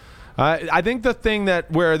happened. I think the thing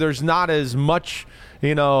where there's not as much,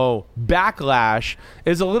 backlash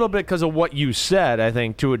is a little bit because of what you said, I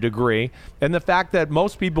think, to a degree. And the fact that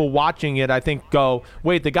most people watching it, I think, go,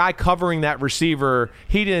 wait, the guy covering that receiver,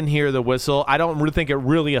 he didn't hear the whistle. I don't really think it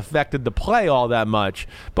really affected the play all that much.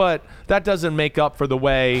 But that doesn't make up for the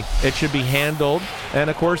way it should be handled. And,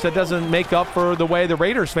 of course, that doesn't make up for the way the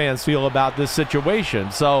Raiders fans feel about this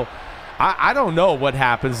situation. So I don't know what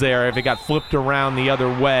happens there if it got flipped around the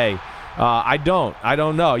other way. I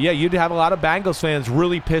don't know. Yeah, you'd have a lot of Bengals fans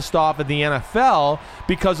really pissed off at the NFL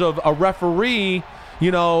because of a referee,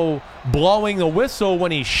 blowing the whistle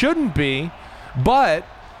when he shouldn't be. But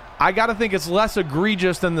I got to think it's less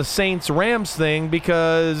egregious than the Saints-Rams thing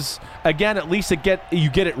because, again, at least you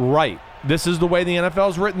get it right. This is the way the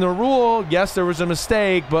NFL's written the rule. Yes, there was a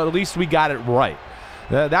mistake, but at least we got it right.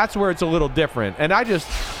 That's where it's a little different. And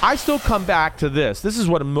I still come back to this. This is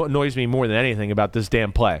what annoys me more than anything about this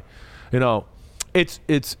damn play.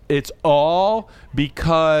 It's all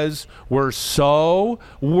because we're so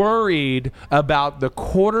worried about the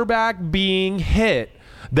quarterback being hit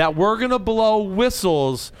that we're going to blow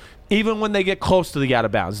whistles even when they get close to the out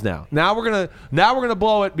of bounds now. Now we're gonna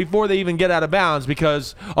blow it before they even get out of bounds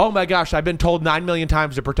because, oh my gosh, I've been told 9 million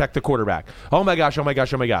times to protect the quarterback. Oh my gosh, oh my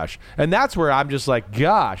gosh, oh my gosh. And that's where I'm just like,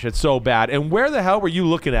 gosh, it's so bad. And where the hell were you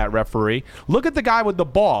looking at, referee? Look at the guy with the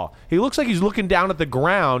ball. He looks like he's looking down at the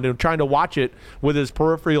ground and trying to watch it with his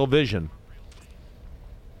peripheral vision.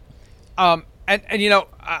 And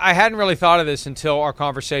I hadn't really thought of this until our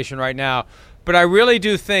conversation right now. But I really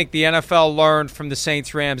do think the NFL learned from the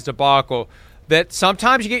Saints-Rams debacle that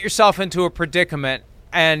sometimes you get yourself into a predicament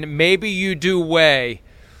and maybe you do weigh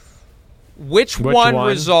which one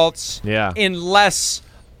results in less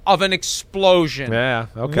of an explosion. Yeah,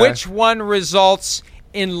 okay. Which one results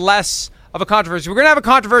in less of a controversy. We're going to have a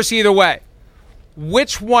controversy either way.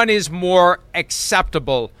 Which one is more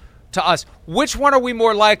acceptable to us? Which one are we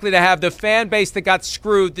more likely to have the fan base that got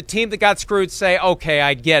screwed, the team that got screwed, say, okay,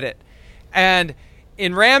 I get it? And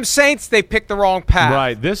In Rams Saints, they picked the wrong path.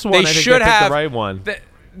 Right. This one, they I think should they picked have the right one.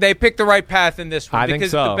 They picked the right path in this one I think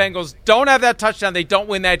because so. the Bengals don't have that touchdown. They don't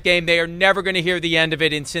win that game. They are never going to hear the end of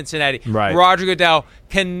it in Cincinnati. Right. Roger Goodell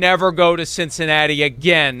can never go to Cincinnati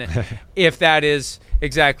again if that is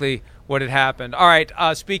exactly what had happened. All right,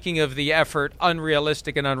 speaking of the effort,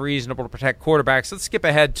 unrealistic and unreasonable to protect quarterbacks, let's skip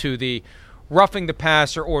ahead to the roughing the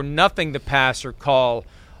passer or nothing the passer call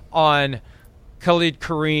on Khalid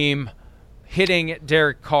Kareem hitting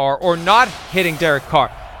Derek Carr or not hitting Derek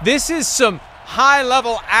Carr. This is some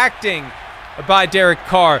high-level acting by Derek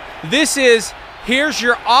Carr. This is, here's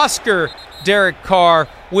your Oscar, Derek Carr,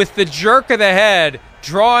 with the jerk of the head,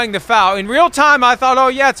 drawing the foul. In real time, I thought, oh,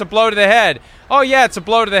 yeah, it's a blow to the head. Oh, yeah, it's a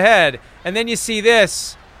blow to the head. And then you see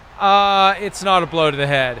this. It's not a blow to the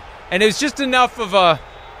head. And it was just enough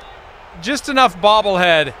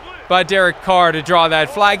bobblehead by Derek Carr to draw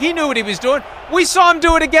that flag. He knew what he was doing. We saw him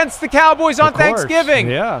do it against the Cowboys on Thanksgiving.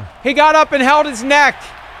 Yeah. He got up and held his neck.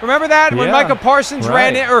 Remember that when Micah Parsons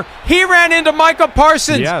ran into Micah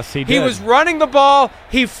Parsons? Yes, he did. He was running the ball.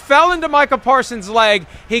 He fell into Micah Parsons' leg.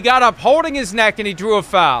 He got up holding his neck, and he drew a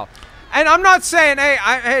foul. And I'm not saying,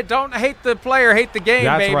 hey, don't hate the player, hate the game,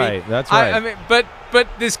 baby. That's right. I mean, but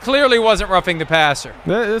this clearly wasn't roughing the passer.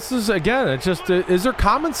 This is, again, it's just, is there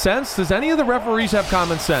common sense? Does any of the referees have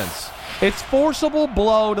common sense? It's forcible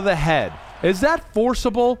blow to the head. Is that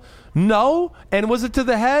forcible? No. And was it to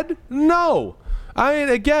the head? No. I mean,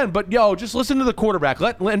 again, but, just listen to the quarterback.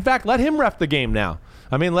 In fact, let him ref the game now.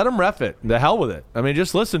 I mean, let him ref it. The hell with it. I mean,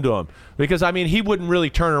 just listen to him. Because, I mean, he wouldn't really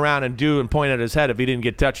turn around and point at his head if he didn't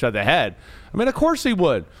get touched at the head. I mean, of course he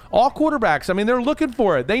would. All quarterbacks, I mean, they're looking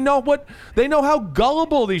for it. They know how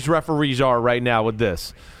gullible these referees are right now with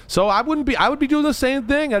this. So I would be doing the same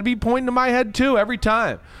thing. I'd be pointing to my head too every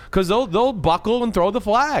time because they'll buckle and throw the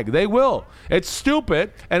flag. They will. It's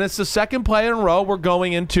stupid, and it's the second play in a row we're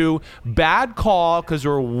going into bad call because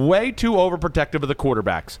we're way too overprotective of the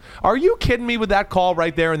quarterbacks. Are you kidding me with that call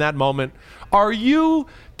right there in that moment? Are you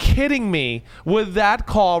kidding me with that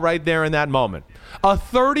call right there in that moment? A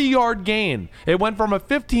 30-yard gain. It went from a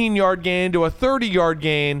 15-yard gain to a 30-yard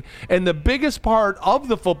gain, and the biggest part of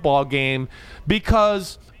the football game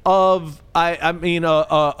because of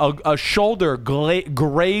a shoulder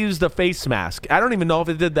grazed a face mask. I don't even know if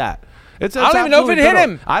it did that. I don't even know if it hit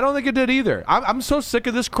him. I don't think it did either. I'm so sick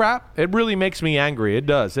of this crap. It really makes me angry. It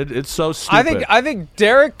does. It's so stupid. I think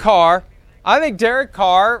Derek Carr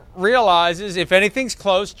realizes if anything's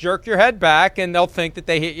close, jerk your head back, and they'll think that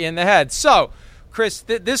they hit you in the head. So, Chris,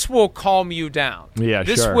 this will calm you down. Yeah,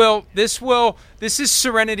 sure. This is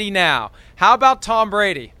serenity now. How about Tom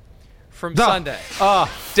Brady from Sunday?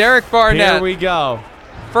 Derek Barnett. Here we go.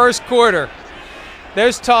 First quarter.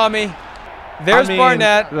 There's Tommy. There's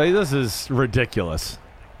Barnett. This is ridiculous.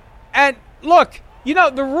 And look,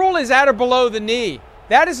 the rule is at or below the knee.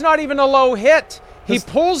 That is not even a low hit. He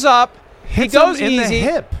pulls up. He goes in easy.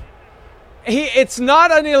 The hip. It's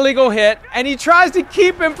not an illegal hit, and he tries to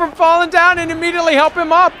keep him from falling down and immediately help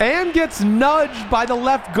him up. And gets nudged by the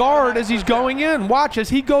left guard as he's going in. Watch, as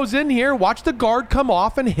he goes in here, watch the guard come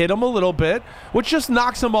off and hit him a little bit, which just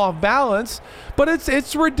knocks him off balance. But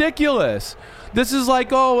it's ridiculous. This is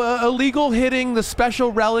like, illegal hitting, the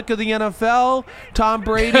special relic of the NFL. Tom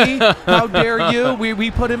Brady, how dare you? We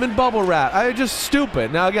put him in bubble wrap. Just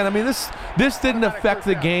stupid. Now, again, I mean, this didn't affect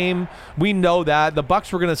the game. We know that. The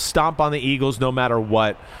Bucs were going to stomp on the Eagles no matter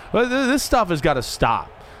what. But this stuff has got to stop.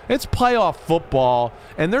 It's playoff football,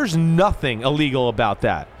 and there's nothing illegal about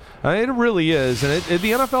that. It really is. And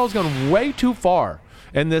the NFL has gone way too far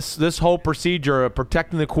in this whole procedure of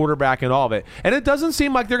protecting the quarterback and all of it. And it doesn't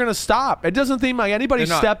seem like they're going to stop. It doesn't seem like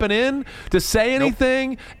anybody's stepping in to say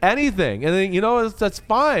anything. And then, that's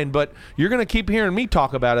fine, but you're going to keep hearing me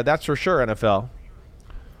talk about it. That's for sure, NFL.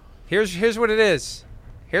 Here's what it is.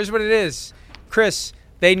 Chris,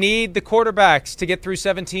 they need the quarterbacks to get through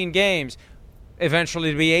 17 games,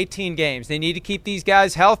 eventually to be 18 games. They need to keep these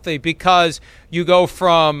guys healthy because you go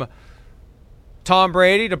from Tom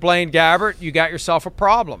Brady to Blaine Gabbert, you got yourself a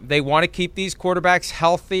problem. They want to keep these quarterbacks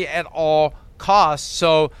healthy at all costs.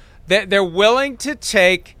 So they're willing to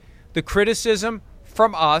take the criticism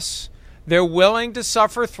from us. They're willing to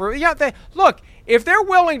suffer through. Look, if they're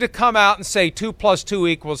willing to come out and say 2 +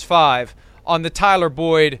 2 = 5 on the Tyler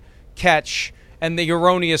Boyd catch and the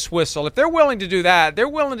erroneous whistle, if they're willing to do that, they're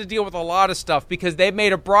willing to deal with a lot of stuff because they've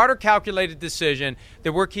made a broader calculated decision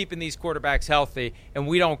that we're keeping these quarterbacks healthy, and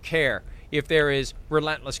we don't care if there is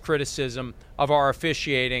relentless criticism of our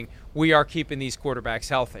officiating. We are keeping these quarterbacks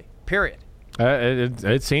healthy, period.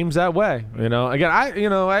 It seems that way. Again,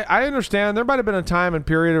 I understand there might have been a time and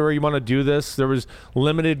period where you want to do this. There was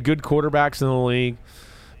limited good quarterbacks in the league,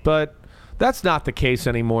 but that's not the case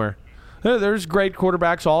anymore. There's great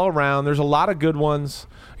quarterbacks all around. There's a lot of good ones.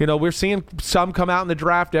 We're seeing some come out in the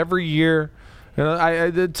draft every year.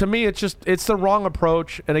 To me, it's the wrong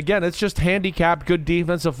approach. And again, it's just handicapped good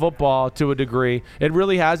defensive football to a degree. It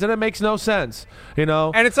really has, and it makes no sense.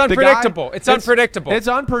 And it's unpredictable. It's unpredictable. It's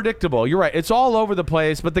unpredictable. You're right. It's all over the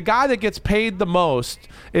place. But the guy that gets paid the most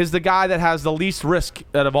is the guy that has the least risk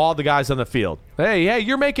out of all the guys on the field. Hey,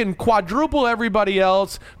 you're making quadruple everybody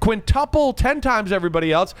else, quintuple 10 times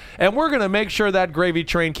everybody else, and we're going to make sure that gravy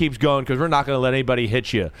train keeps going because we're not going to let anybody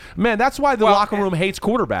hit you. Man, that's why the locker room hates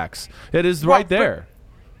quarterbacks. It is right there.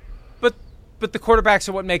 But the quarterbacks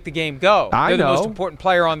are what make the game go. They're the most important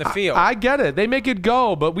player on the field. I get it. They make it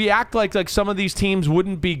go, but we act like some of these teams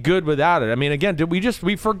wouldn't be good without it. I mean, again,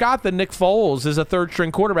 we forgot that Nick Foles is a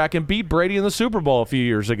third-string quarterback and beat Brady in the Super Bowl a few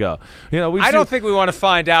years ago. I don't think we want to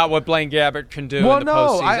find out what Blaine Gabbert can do in the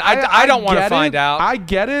postseason. I don't want to find out. I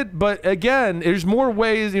get it, but again, there's more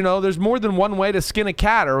ways. There's more than one way to skin a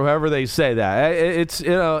cat, or however they say that. It's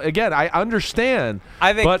again, I understand.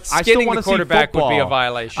 I think but skinning the quarterback would be a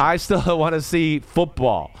violation. I still want to see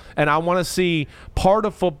football, and I want to see part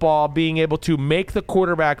of football being able to make the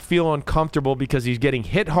quarterback feel uncomfortable because he's getting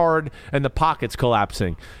hit hard and the pocket's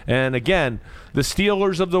collapsing. And again, the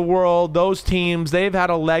Steelers of the world, those teams, they've had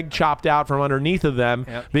a leg chopped out from underneath of them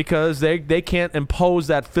because they can't impose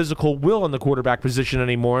that physical will in the quarterback position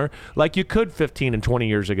anymore like you could 15 and 20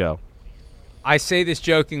 years ago. I say this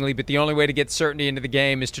jokingly, but the only way to get certainty into the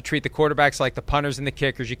game is to treat the quarterbacks like the punters and the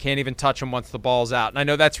kickers. You can't even touch them once the ball's out. And I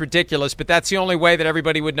know that's ridiculous, but that's the only way that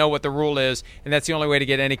everybody would know what the rule is, and that's the only way to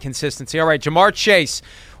get any consistency. All right, Jamar Chase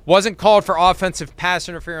wasn't called for offensive pass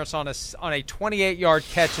interference on a 28-yard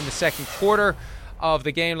catch in the second quarter of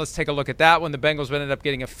the game. Let's take a look at that one. The Bengals ended up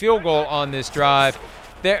getting a field goal on this drive.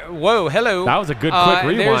 Hello. That was a good quick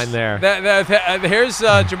rewind there. Here's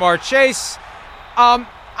Jamar Chase.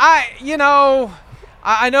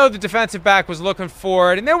 I know the defensive back was looking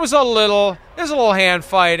for it, and there's a little hand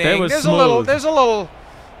fighting. There's a little,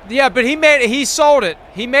 yeah, but he sold it.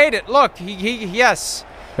 He made it. Look, yes.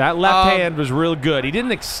 That left hand was real good. He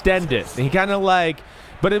didn't extend it. He kind of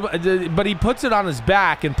but he puts it on his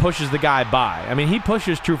back and pushes the guy by. I mean, he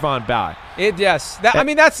pushes Trufant by.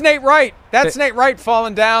 That's Nate Wright. That's Nate Wright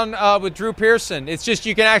falling down with Drew Pearson. It's just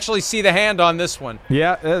you can actually see the hand on this one.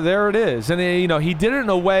 Yeah, there it is. And, he did it in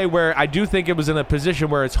a way where I do think it was in a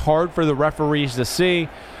position where it's hard for the referees to see.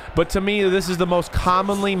 But to me, this is the most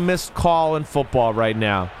commonly missed call in football right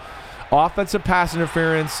now. Offensive pass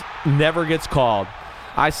interference never gets called.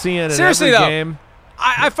 I see it in every game.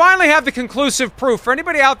 I finally have the conclusive proof. For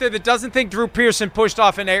anybody out there that doesn't think Drew Pearson pushed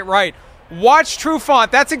off a Nate Wright, watch Trufant.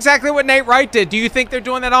 That's exactly what Nate Wright did. Do you think they're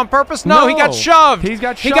doing that on purpose? No, he got shoved. He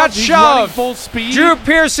got shoved. He's running full speed. Drew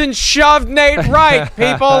Pearson shoved Nate Wright,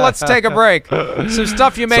 people. Let's take a break. Some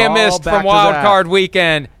stuff you may have missed from Wild Card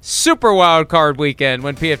Weekend. Super Wild Card Weekend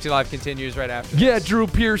when PFT Live continues right after this. Yeah, Drew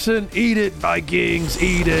Pearson. Eat it, Vikings.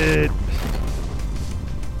 Eat it.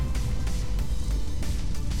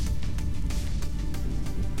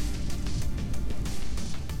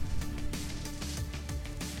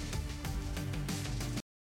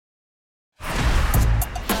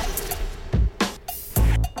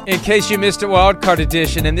 In case you missed it, Wildcard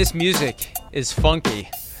Edition, and this music is funky.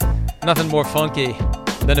 Nothing more funky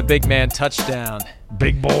than a big man touchdown.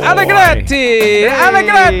 Big boy. Allegretti!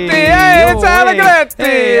 Allegretti! Hey, it's Allegretti!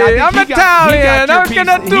 Hey, I'm Italian. I'm going to do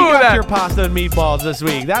that. He got that. your pasta and meatballs this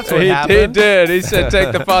week. That's what happened. He did. He said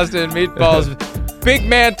take the pasta and meatballs. Big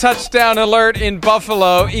man touchdown alert in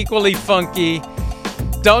Buffalo. Equally funky.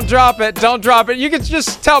 Don't drop it. Don't drop it. You can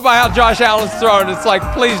just tell by how Josh Allen's throwing. It's like,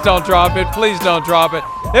 please don't drop it. Please don't drop it.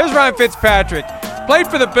 There's Ryan Fitzpatrick. Played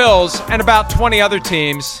for the Bills and about 20 other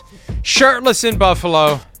teams. Shirtless in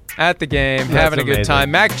Buffalo at the game. Having a good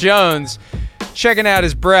time. Mac Jones checking out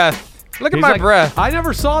his breath. Look at my breath. I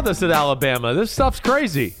never saw this at Alabama. This stuff's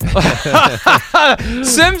crazy.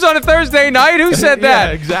 Sims on a Thursday night? Who said that?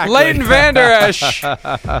 Yeah, exactly. Leighton Vander Esch.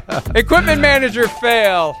 Equipment manager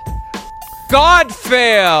fail. God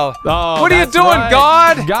fail. Oh, what are you doing, right.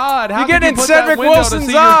 God? God, how you get in put Cedric that window Wilson's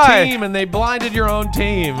to see eye. your team and they blinded your own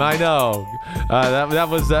team. I know. That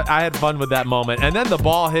was. I had fun with that moment, and then the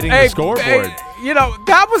ball hitting the scoreboard.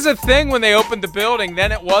 That was a thing when they opened the building.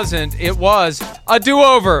 Then it wasn't. It was a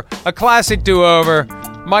do-over, a classic do-over.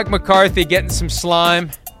 Mike McCarthy getting some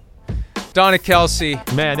slime. Donna Kelsey,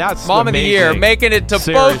 man, that's Mom amazing. of the Year, making it to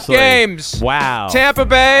both games. Wow. Tampa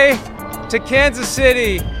Bay to Kansas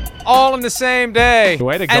City. all in the same day.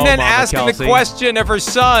 Way to go, and then Mama asking Kelsey. the question of her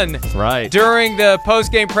son during the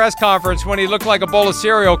post-game press conference when he looked like a bowl of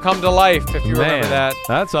cereal come to life, if you remember that.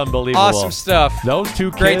 That's unbelievable. Awesome stuff. Those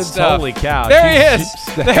two Great kids, stuff. holy cow. There he is.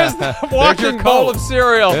 There's the walking bowl of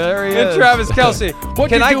cereal. There he and is. Travis Kelce.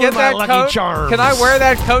 Can I get that Lucky coat? Charms? Can I wear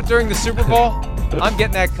that coat during the Super Bowl? I'm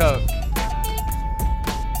getting that coat.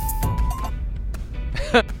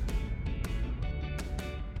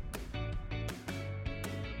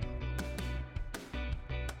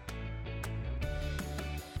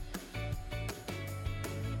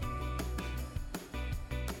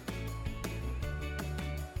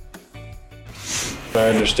 I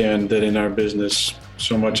understand that in our business,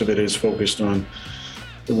 so much of it is focused on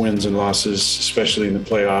the wins and losses, especially in the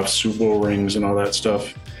playoffs, Super Bowl rings and all that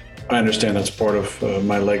stuff. I understand that's part of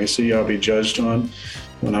my legacy I'll be judged on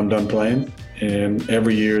when I'm done playing. And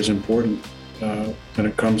every year is important when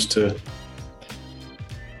it comes to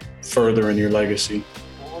furthering your legacy.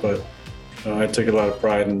 But I take a lot of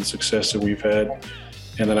pride in the success that we've had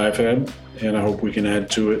and that I've had. And I hope we can add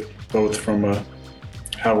to it, both from a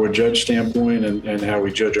how we're judged standpoint and how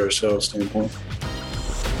we judge ourselves standpoint.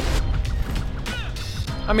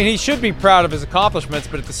 I mean, he should be proud of his accomplishments,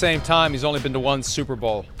 but at the same time, he's only been to one Super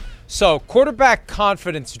Bowl. So, quarterback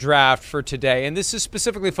confidence draft for today, and this is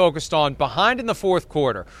specifically focused on behind in the fourth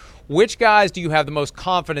quarter. Which guys do you have the most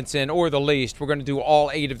confidence in, or the least? We're going to do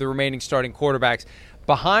all 8 of the remaining starting quarterbacks.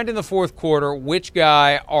 Behind in the fourth quarter, which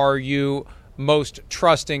guy are you most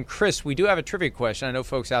trusting? Chris, we do have a trivia question. I know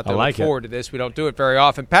folks out there look forward to this. We don't do it very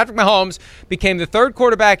often. Patrick Mahomes became the 3rd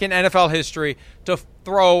quarterback in NFL history to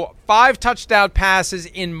throw 5 touchdown passes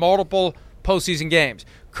in multiple postseason games.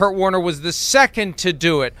 Kurt Warner was the 2nd to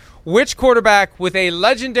do it. Which quarterback with a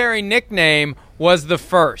legendary nickname was the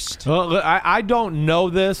first? Well, I don't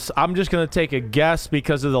know this. I'm just going to take a guess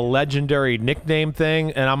because of the legendary nickname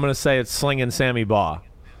thing, and I'm going to say it's Slingin' Sammy Baugh.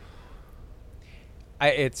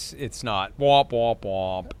 It's not. Womp, womp,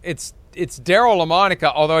 womp. It's Daryl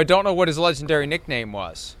LaMonica, although I don't know what his legendary nickname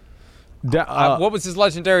was. What was his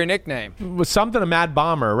legendary nickname? It was something a Mad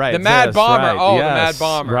Bomber, right? The Mad Bomber. Right. Oh, yes. the Mad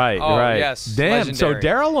Bomber. Right, oh, right. Yes. Damn. Legendary. So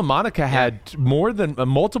Daryl LaMonica had more than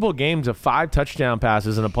multiple games of 5 touchdown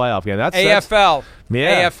passes in a playoff game. That's AFL.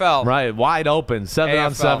 Yeah. AFL. Right. Wide open.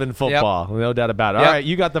 7-on-7 football. Yep. No doubt about it. Yep. All right.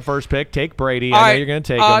 You got the first pick. Take Brady. All I know right, you're going to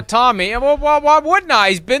take him. Tommy. Well, why wouldn't I?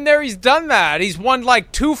 He's been there. He's done that. He's won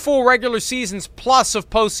like 2 full regular seasons plus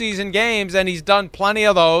of postseason games, and he's done plenty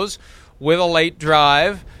of those with a late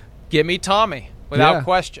drive. Give me Tommy. Without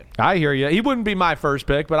question. I hear you. He wouldn't be my first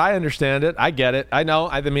pick, but I understand it. I get it. I know.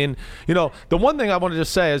 I mean, the one thing I want to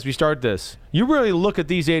just say as we start this, you really look at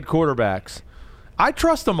these 8 quarterbacks. I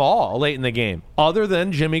trust them all late in the game, other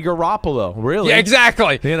than Jimmy Garoppolo. Really? Yeah,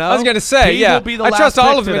 exactly. I was going to say, he will be the I last trust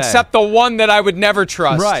all pick of them today. except the one that I would never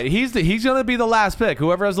trust. Right. He's going to be the last pick.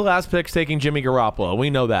 Whoever has the last pick is taking Jimmy Garoppolo. We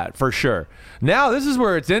know that for sure. Now, this is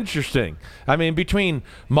where it's interesting. I mean, between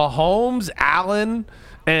Mahomes, Allen,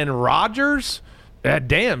 and Rodgers.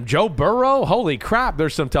 Damn, Joe Burrow. Holy crap,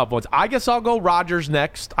 there's some tough ones. I guess I'll go Rodgers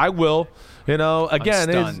next. I will.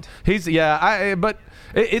 Again, but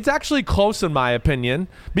it's actually close in my opinion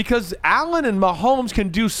because Allen and Mahomes can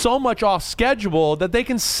do so much off schedule that they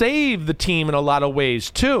can save the team in a lot of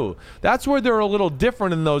ways too. That's where they're a little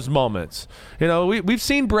different in those moments. We've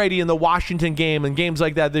seen Brady in the Washington game and games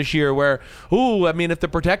like that this year where, if the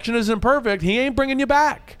protection isn't perfect, he ain't bringing you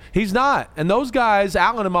back. He's not. And those guys,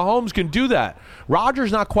 Allen and Mahomes, can do that.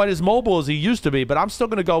 Rodgers not quite as mobile as he used to be, but I'm still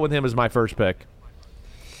going to go with him as my first pick.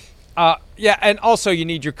 And also you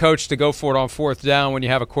need your coach to go for it on 4th down when you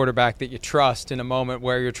have a quarterback that you trust in a moment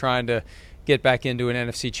where you're trying to get back into an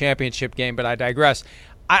NFC championship game, but I digress.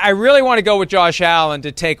 I really want to go with Josh Allen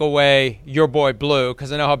to take away your boy Blue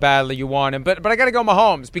because I know how badly you want him. But I got to go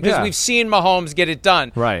Mahomes because we've seen Mahomes get it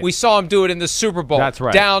done. Right. We saw him do it in the Super Bowl. That's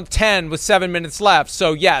right. Down 10 with 7 minutes left.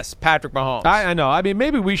 So, yes, Patrick Mahomes. I know. I mean,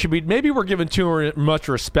 maybe we're giving too much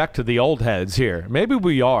respect to the old heads here. Maybe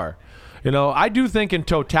we are. I do think in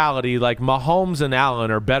totality, like Mahomes and Allen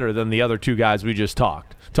are better than the other 2 guys we just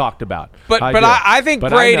talked about. But I think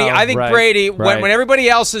Brady, when everybody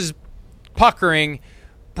else is puckering,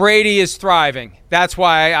 Brady is thriving. That's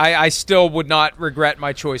why I still would not regret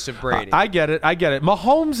my choice of Brady. I get it.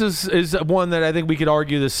 Mahomes is one that I think we could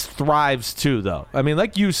argue this thrives too, though. I mean,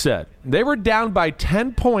 like you said, they were down by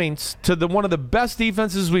 10 points to one of the best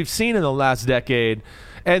defenses we've seen in the last decade,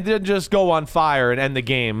 and then just go on fire and end the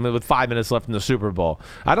game with 5 minutes left in the Super Bowl.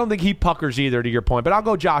 I don't think he puckers either, to your point, but I'll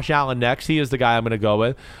go Josh Allen next. He is the guy I'm going to go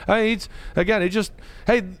with. I mean,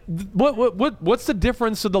 what's the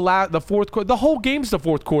difference of the fourth quarter? The whole game's the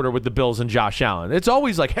fourth quarter with the Bills and Josh Allen. Allen. It's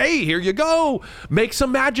always like, hey, here you go. Make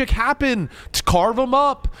some magic happen. Carve them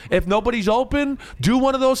up. If nobody's open, do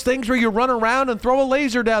one of those things where you run around and throw a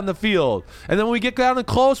laser down the field. And then when we get down and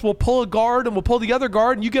close, we'll pull a guard and we'll pull the other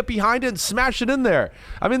guard and you get behind it and smash it in there.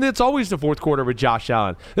 I mean, it's always the fourth quarter with Josh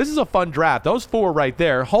Allen. This is a fun draft. Those 4 right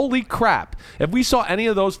there, holy crap. If we saw any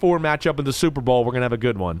of those 4 match up in the Super Bowl, we're going to have a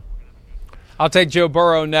good one. I'll take Joe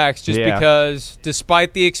Burrow next because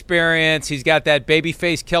despite the experience, he's got that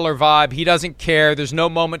babyface killer vibe. He doesn't care. There's no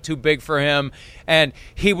moment too big for him, and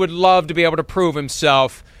he would love to be able to prove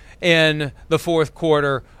himself in the fourth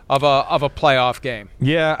quarter of a playoff game.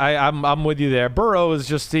 Yeah, I'm with you there. Burrow is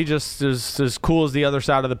just as cool as the other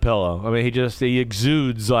side of the pillow. I mean, he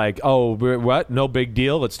exudes like, oh, what? No big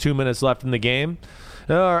deal. It's 2 minutes left in the game.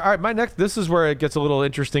 All right, this is where it gets a little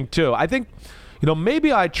interesting too. I think,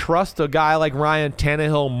 maybe I trust a guy like Ryan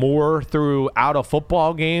Tannehill more throughout a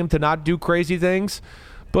football game to not do crazy things.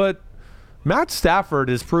 But Matt Stafford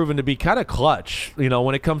is proven to be kind of clutch,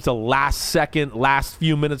 when it comes to last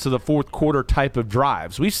few minutes of the fourth quarter type of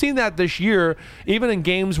drives. We've seen that this year, even in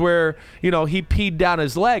games where, he peed down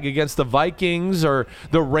his leg against the Vikings or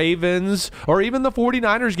the Ravens or even the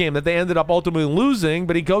 49ers game that they ended up ultimately losing,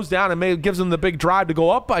 but he goes down and gives them the big drive to go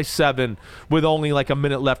up by 7 with only like a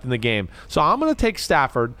minute left in the game. So I'm going to take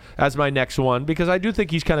Stafford as my next one because I do think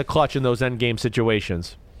he's kind of clutch in those end game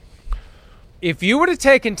situations. If you would have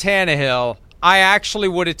taken Tannehill, I actually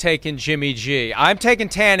would have taken Jimmy G. I'm taking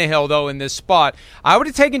Tannehill, though, in this spot. I would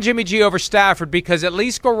have taken Jimmy G over Stafford because at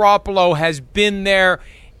least Garoppolo has been there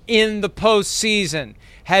in the postseason,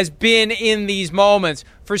 has been in these moments.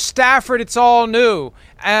 For Stafford, it's all new.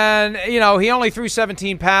 And, he only threw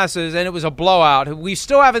 17 passes, and it was a blowout. We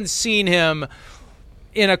still haven't seen him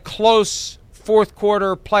in a close fourth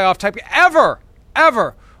quarter playoff type ever.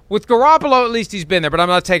 With Garoppolo, at least he's been there, but I'm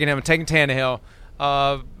not taking him. I'm taking Tannehill.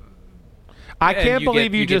 I can't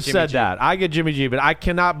believe you just said that. I get Jimmy G, but I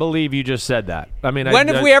cannot believe you just said that. I mean, when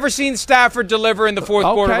have we ever seen Stafford deliver in the fourth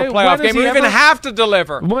quarter of a playoff game, or even have to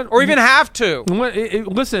deliver, or even have to?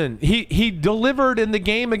 Listen, he delivered in the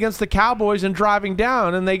game against the Cowboys and driving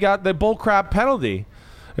down, and they got the bullcrap penalty.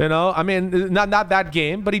 I mean, not that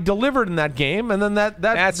game, but he delivered in that game, and then that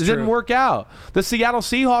didn't work out. The Seattle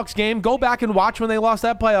Seahawks game, go back and watch when they lost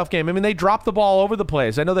that playoff game. I mean, they dropped the ball all over the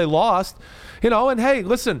place. I know they lost, and hey,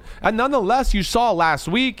 listen, and nonetheless, you saw last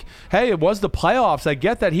week, hey, it was the playoffs. I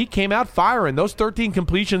get that he came out firing. Those 13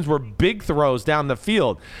 completions were big throws down the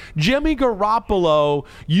field. Jimmy Garoppolo,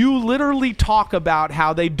 you literally talk about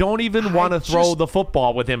how they don't even want to throw the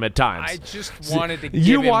football with him at times. I just wanted to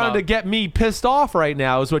give him to get me pissed off right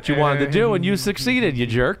now is what you wanted to do, and you succeeded, you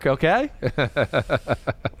jerk, okay?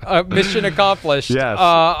 Mission accomplished. Yes.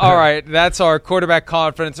 All right, that's our quarterback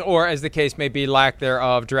confidence, or as the case may be, lack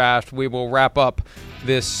thereof draft. We will wrap up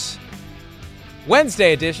this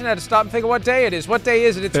Wednesday edition. I had to stop and think of what day it is. What day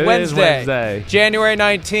is it? It's Wednesday. January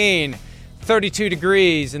 19, 32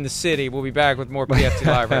 degrees in the city. We'll be back with more PFT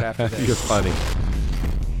Live right after this. You're funny.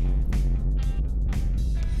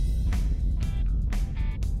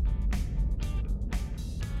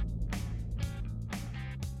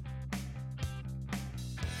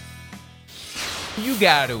 You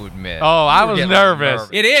got to admit. Oh, I was nervous.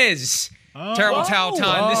 It is. Terrible towel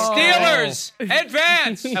time. The Steelers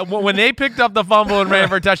advance. When they picked up the fumble and ran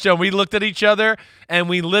for a touchdown, we looked at each other and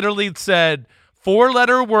we literally said,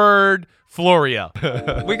 4-letter word,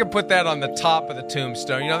 Floria. We could put that on the top of the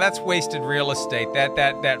tombstone. That's wasted real estate.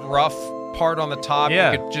 That rough part on the top.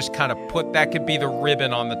 Yeah. You could just kind of put that could be the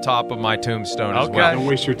ribbon on the top of my tombstone as Don't well.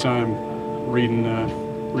 waste your time reading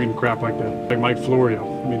crap like that. Like Mike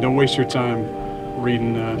Florio. I mean, don't waste your time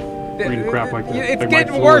reading crap like that. It's like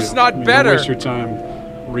getting worse, not better. Don't waste your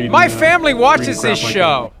time reading. My family watches this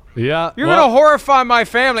show. Yeah, you're going to horrify my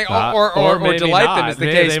family, or delight not. them, as the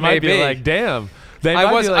case they may might be. Like, damn.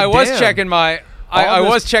 I was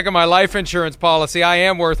checking my life insurance policy. I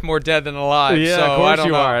am worth more dead than alive. Yeah, so of course I don't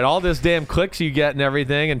you know. are. And all this damn clicks you get and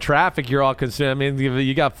everything and traffic you're all consumed. I mean,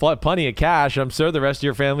 you got plenty of cash. I'm sure the rest of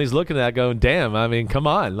your family's looking at that going, damn, I mean, come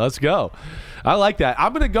on, let's go. I like that.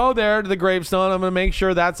 I'm going to go there to the gravestone. I'm going to make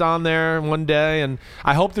sure that's on there one day. And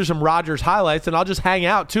I hope there's some Rodgers highlights. And I'll just hang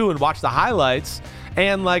out, too, and watch the highlights.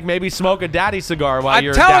 And, like, maybe smoke a daddy cigar while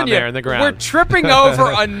you're down there in the ground. We're tripping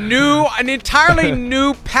over an entirely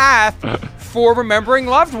new path for remembering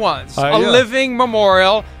loved ones. A living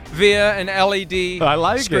memorial via an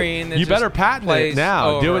LED screen. You better patent it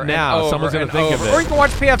now. Do it now. Someone's going to think of it. Or you can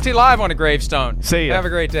watch PFT Live on a gravestone. See ya. Have a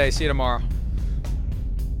great day. See you tomorrow.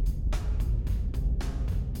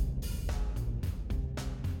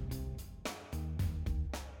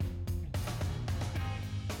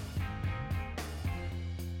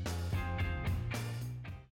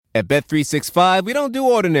 At Bet365, we don't do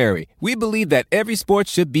ordinary. We believe that every sport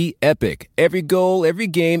should be epic. Every goal, every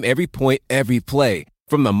game, every point, every play.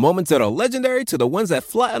 From the moments that are legendary to the ones that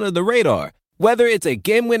fly under the radar. Whether it's a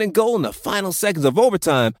game-winning goal in the final seconds of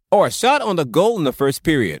overtime or a shot on the goal in the first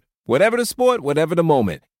period. Whatever the sport, whatever the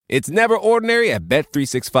moment. It's never ordinary at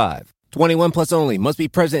Bet365. 21 plus only. Must be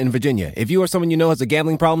present in Virginia. If you or someone you know has a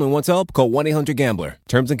gambling problem and wants help, call 1-800-GAMBLER.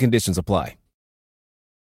 Terms and conditions apply.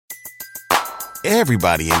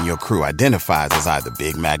 Everybody in your crew identifies as either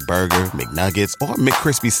Big Mac Burger, McNuggets, or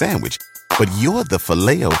McCrispy Sandwich. But you're the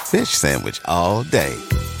Filet-O-Fish Sandwich all day.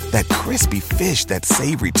 That crispy fish, that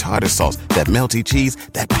savory tartar sauce, that melty cheese,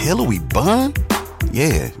 that pillowy bun.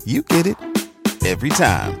 Yeah, you get it. Every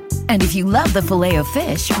time. And if you love the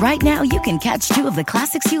Filet-O-Fish, right now you can catch 2 of the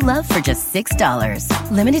classics you love for just $6.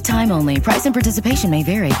 Limited time only. Price and participation may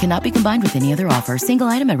vary. Cannot be combined with any other offer. Single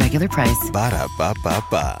item at regular price.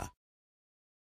 Ba-da-ba-ba-ba.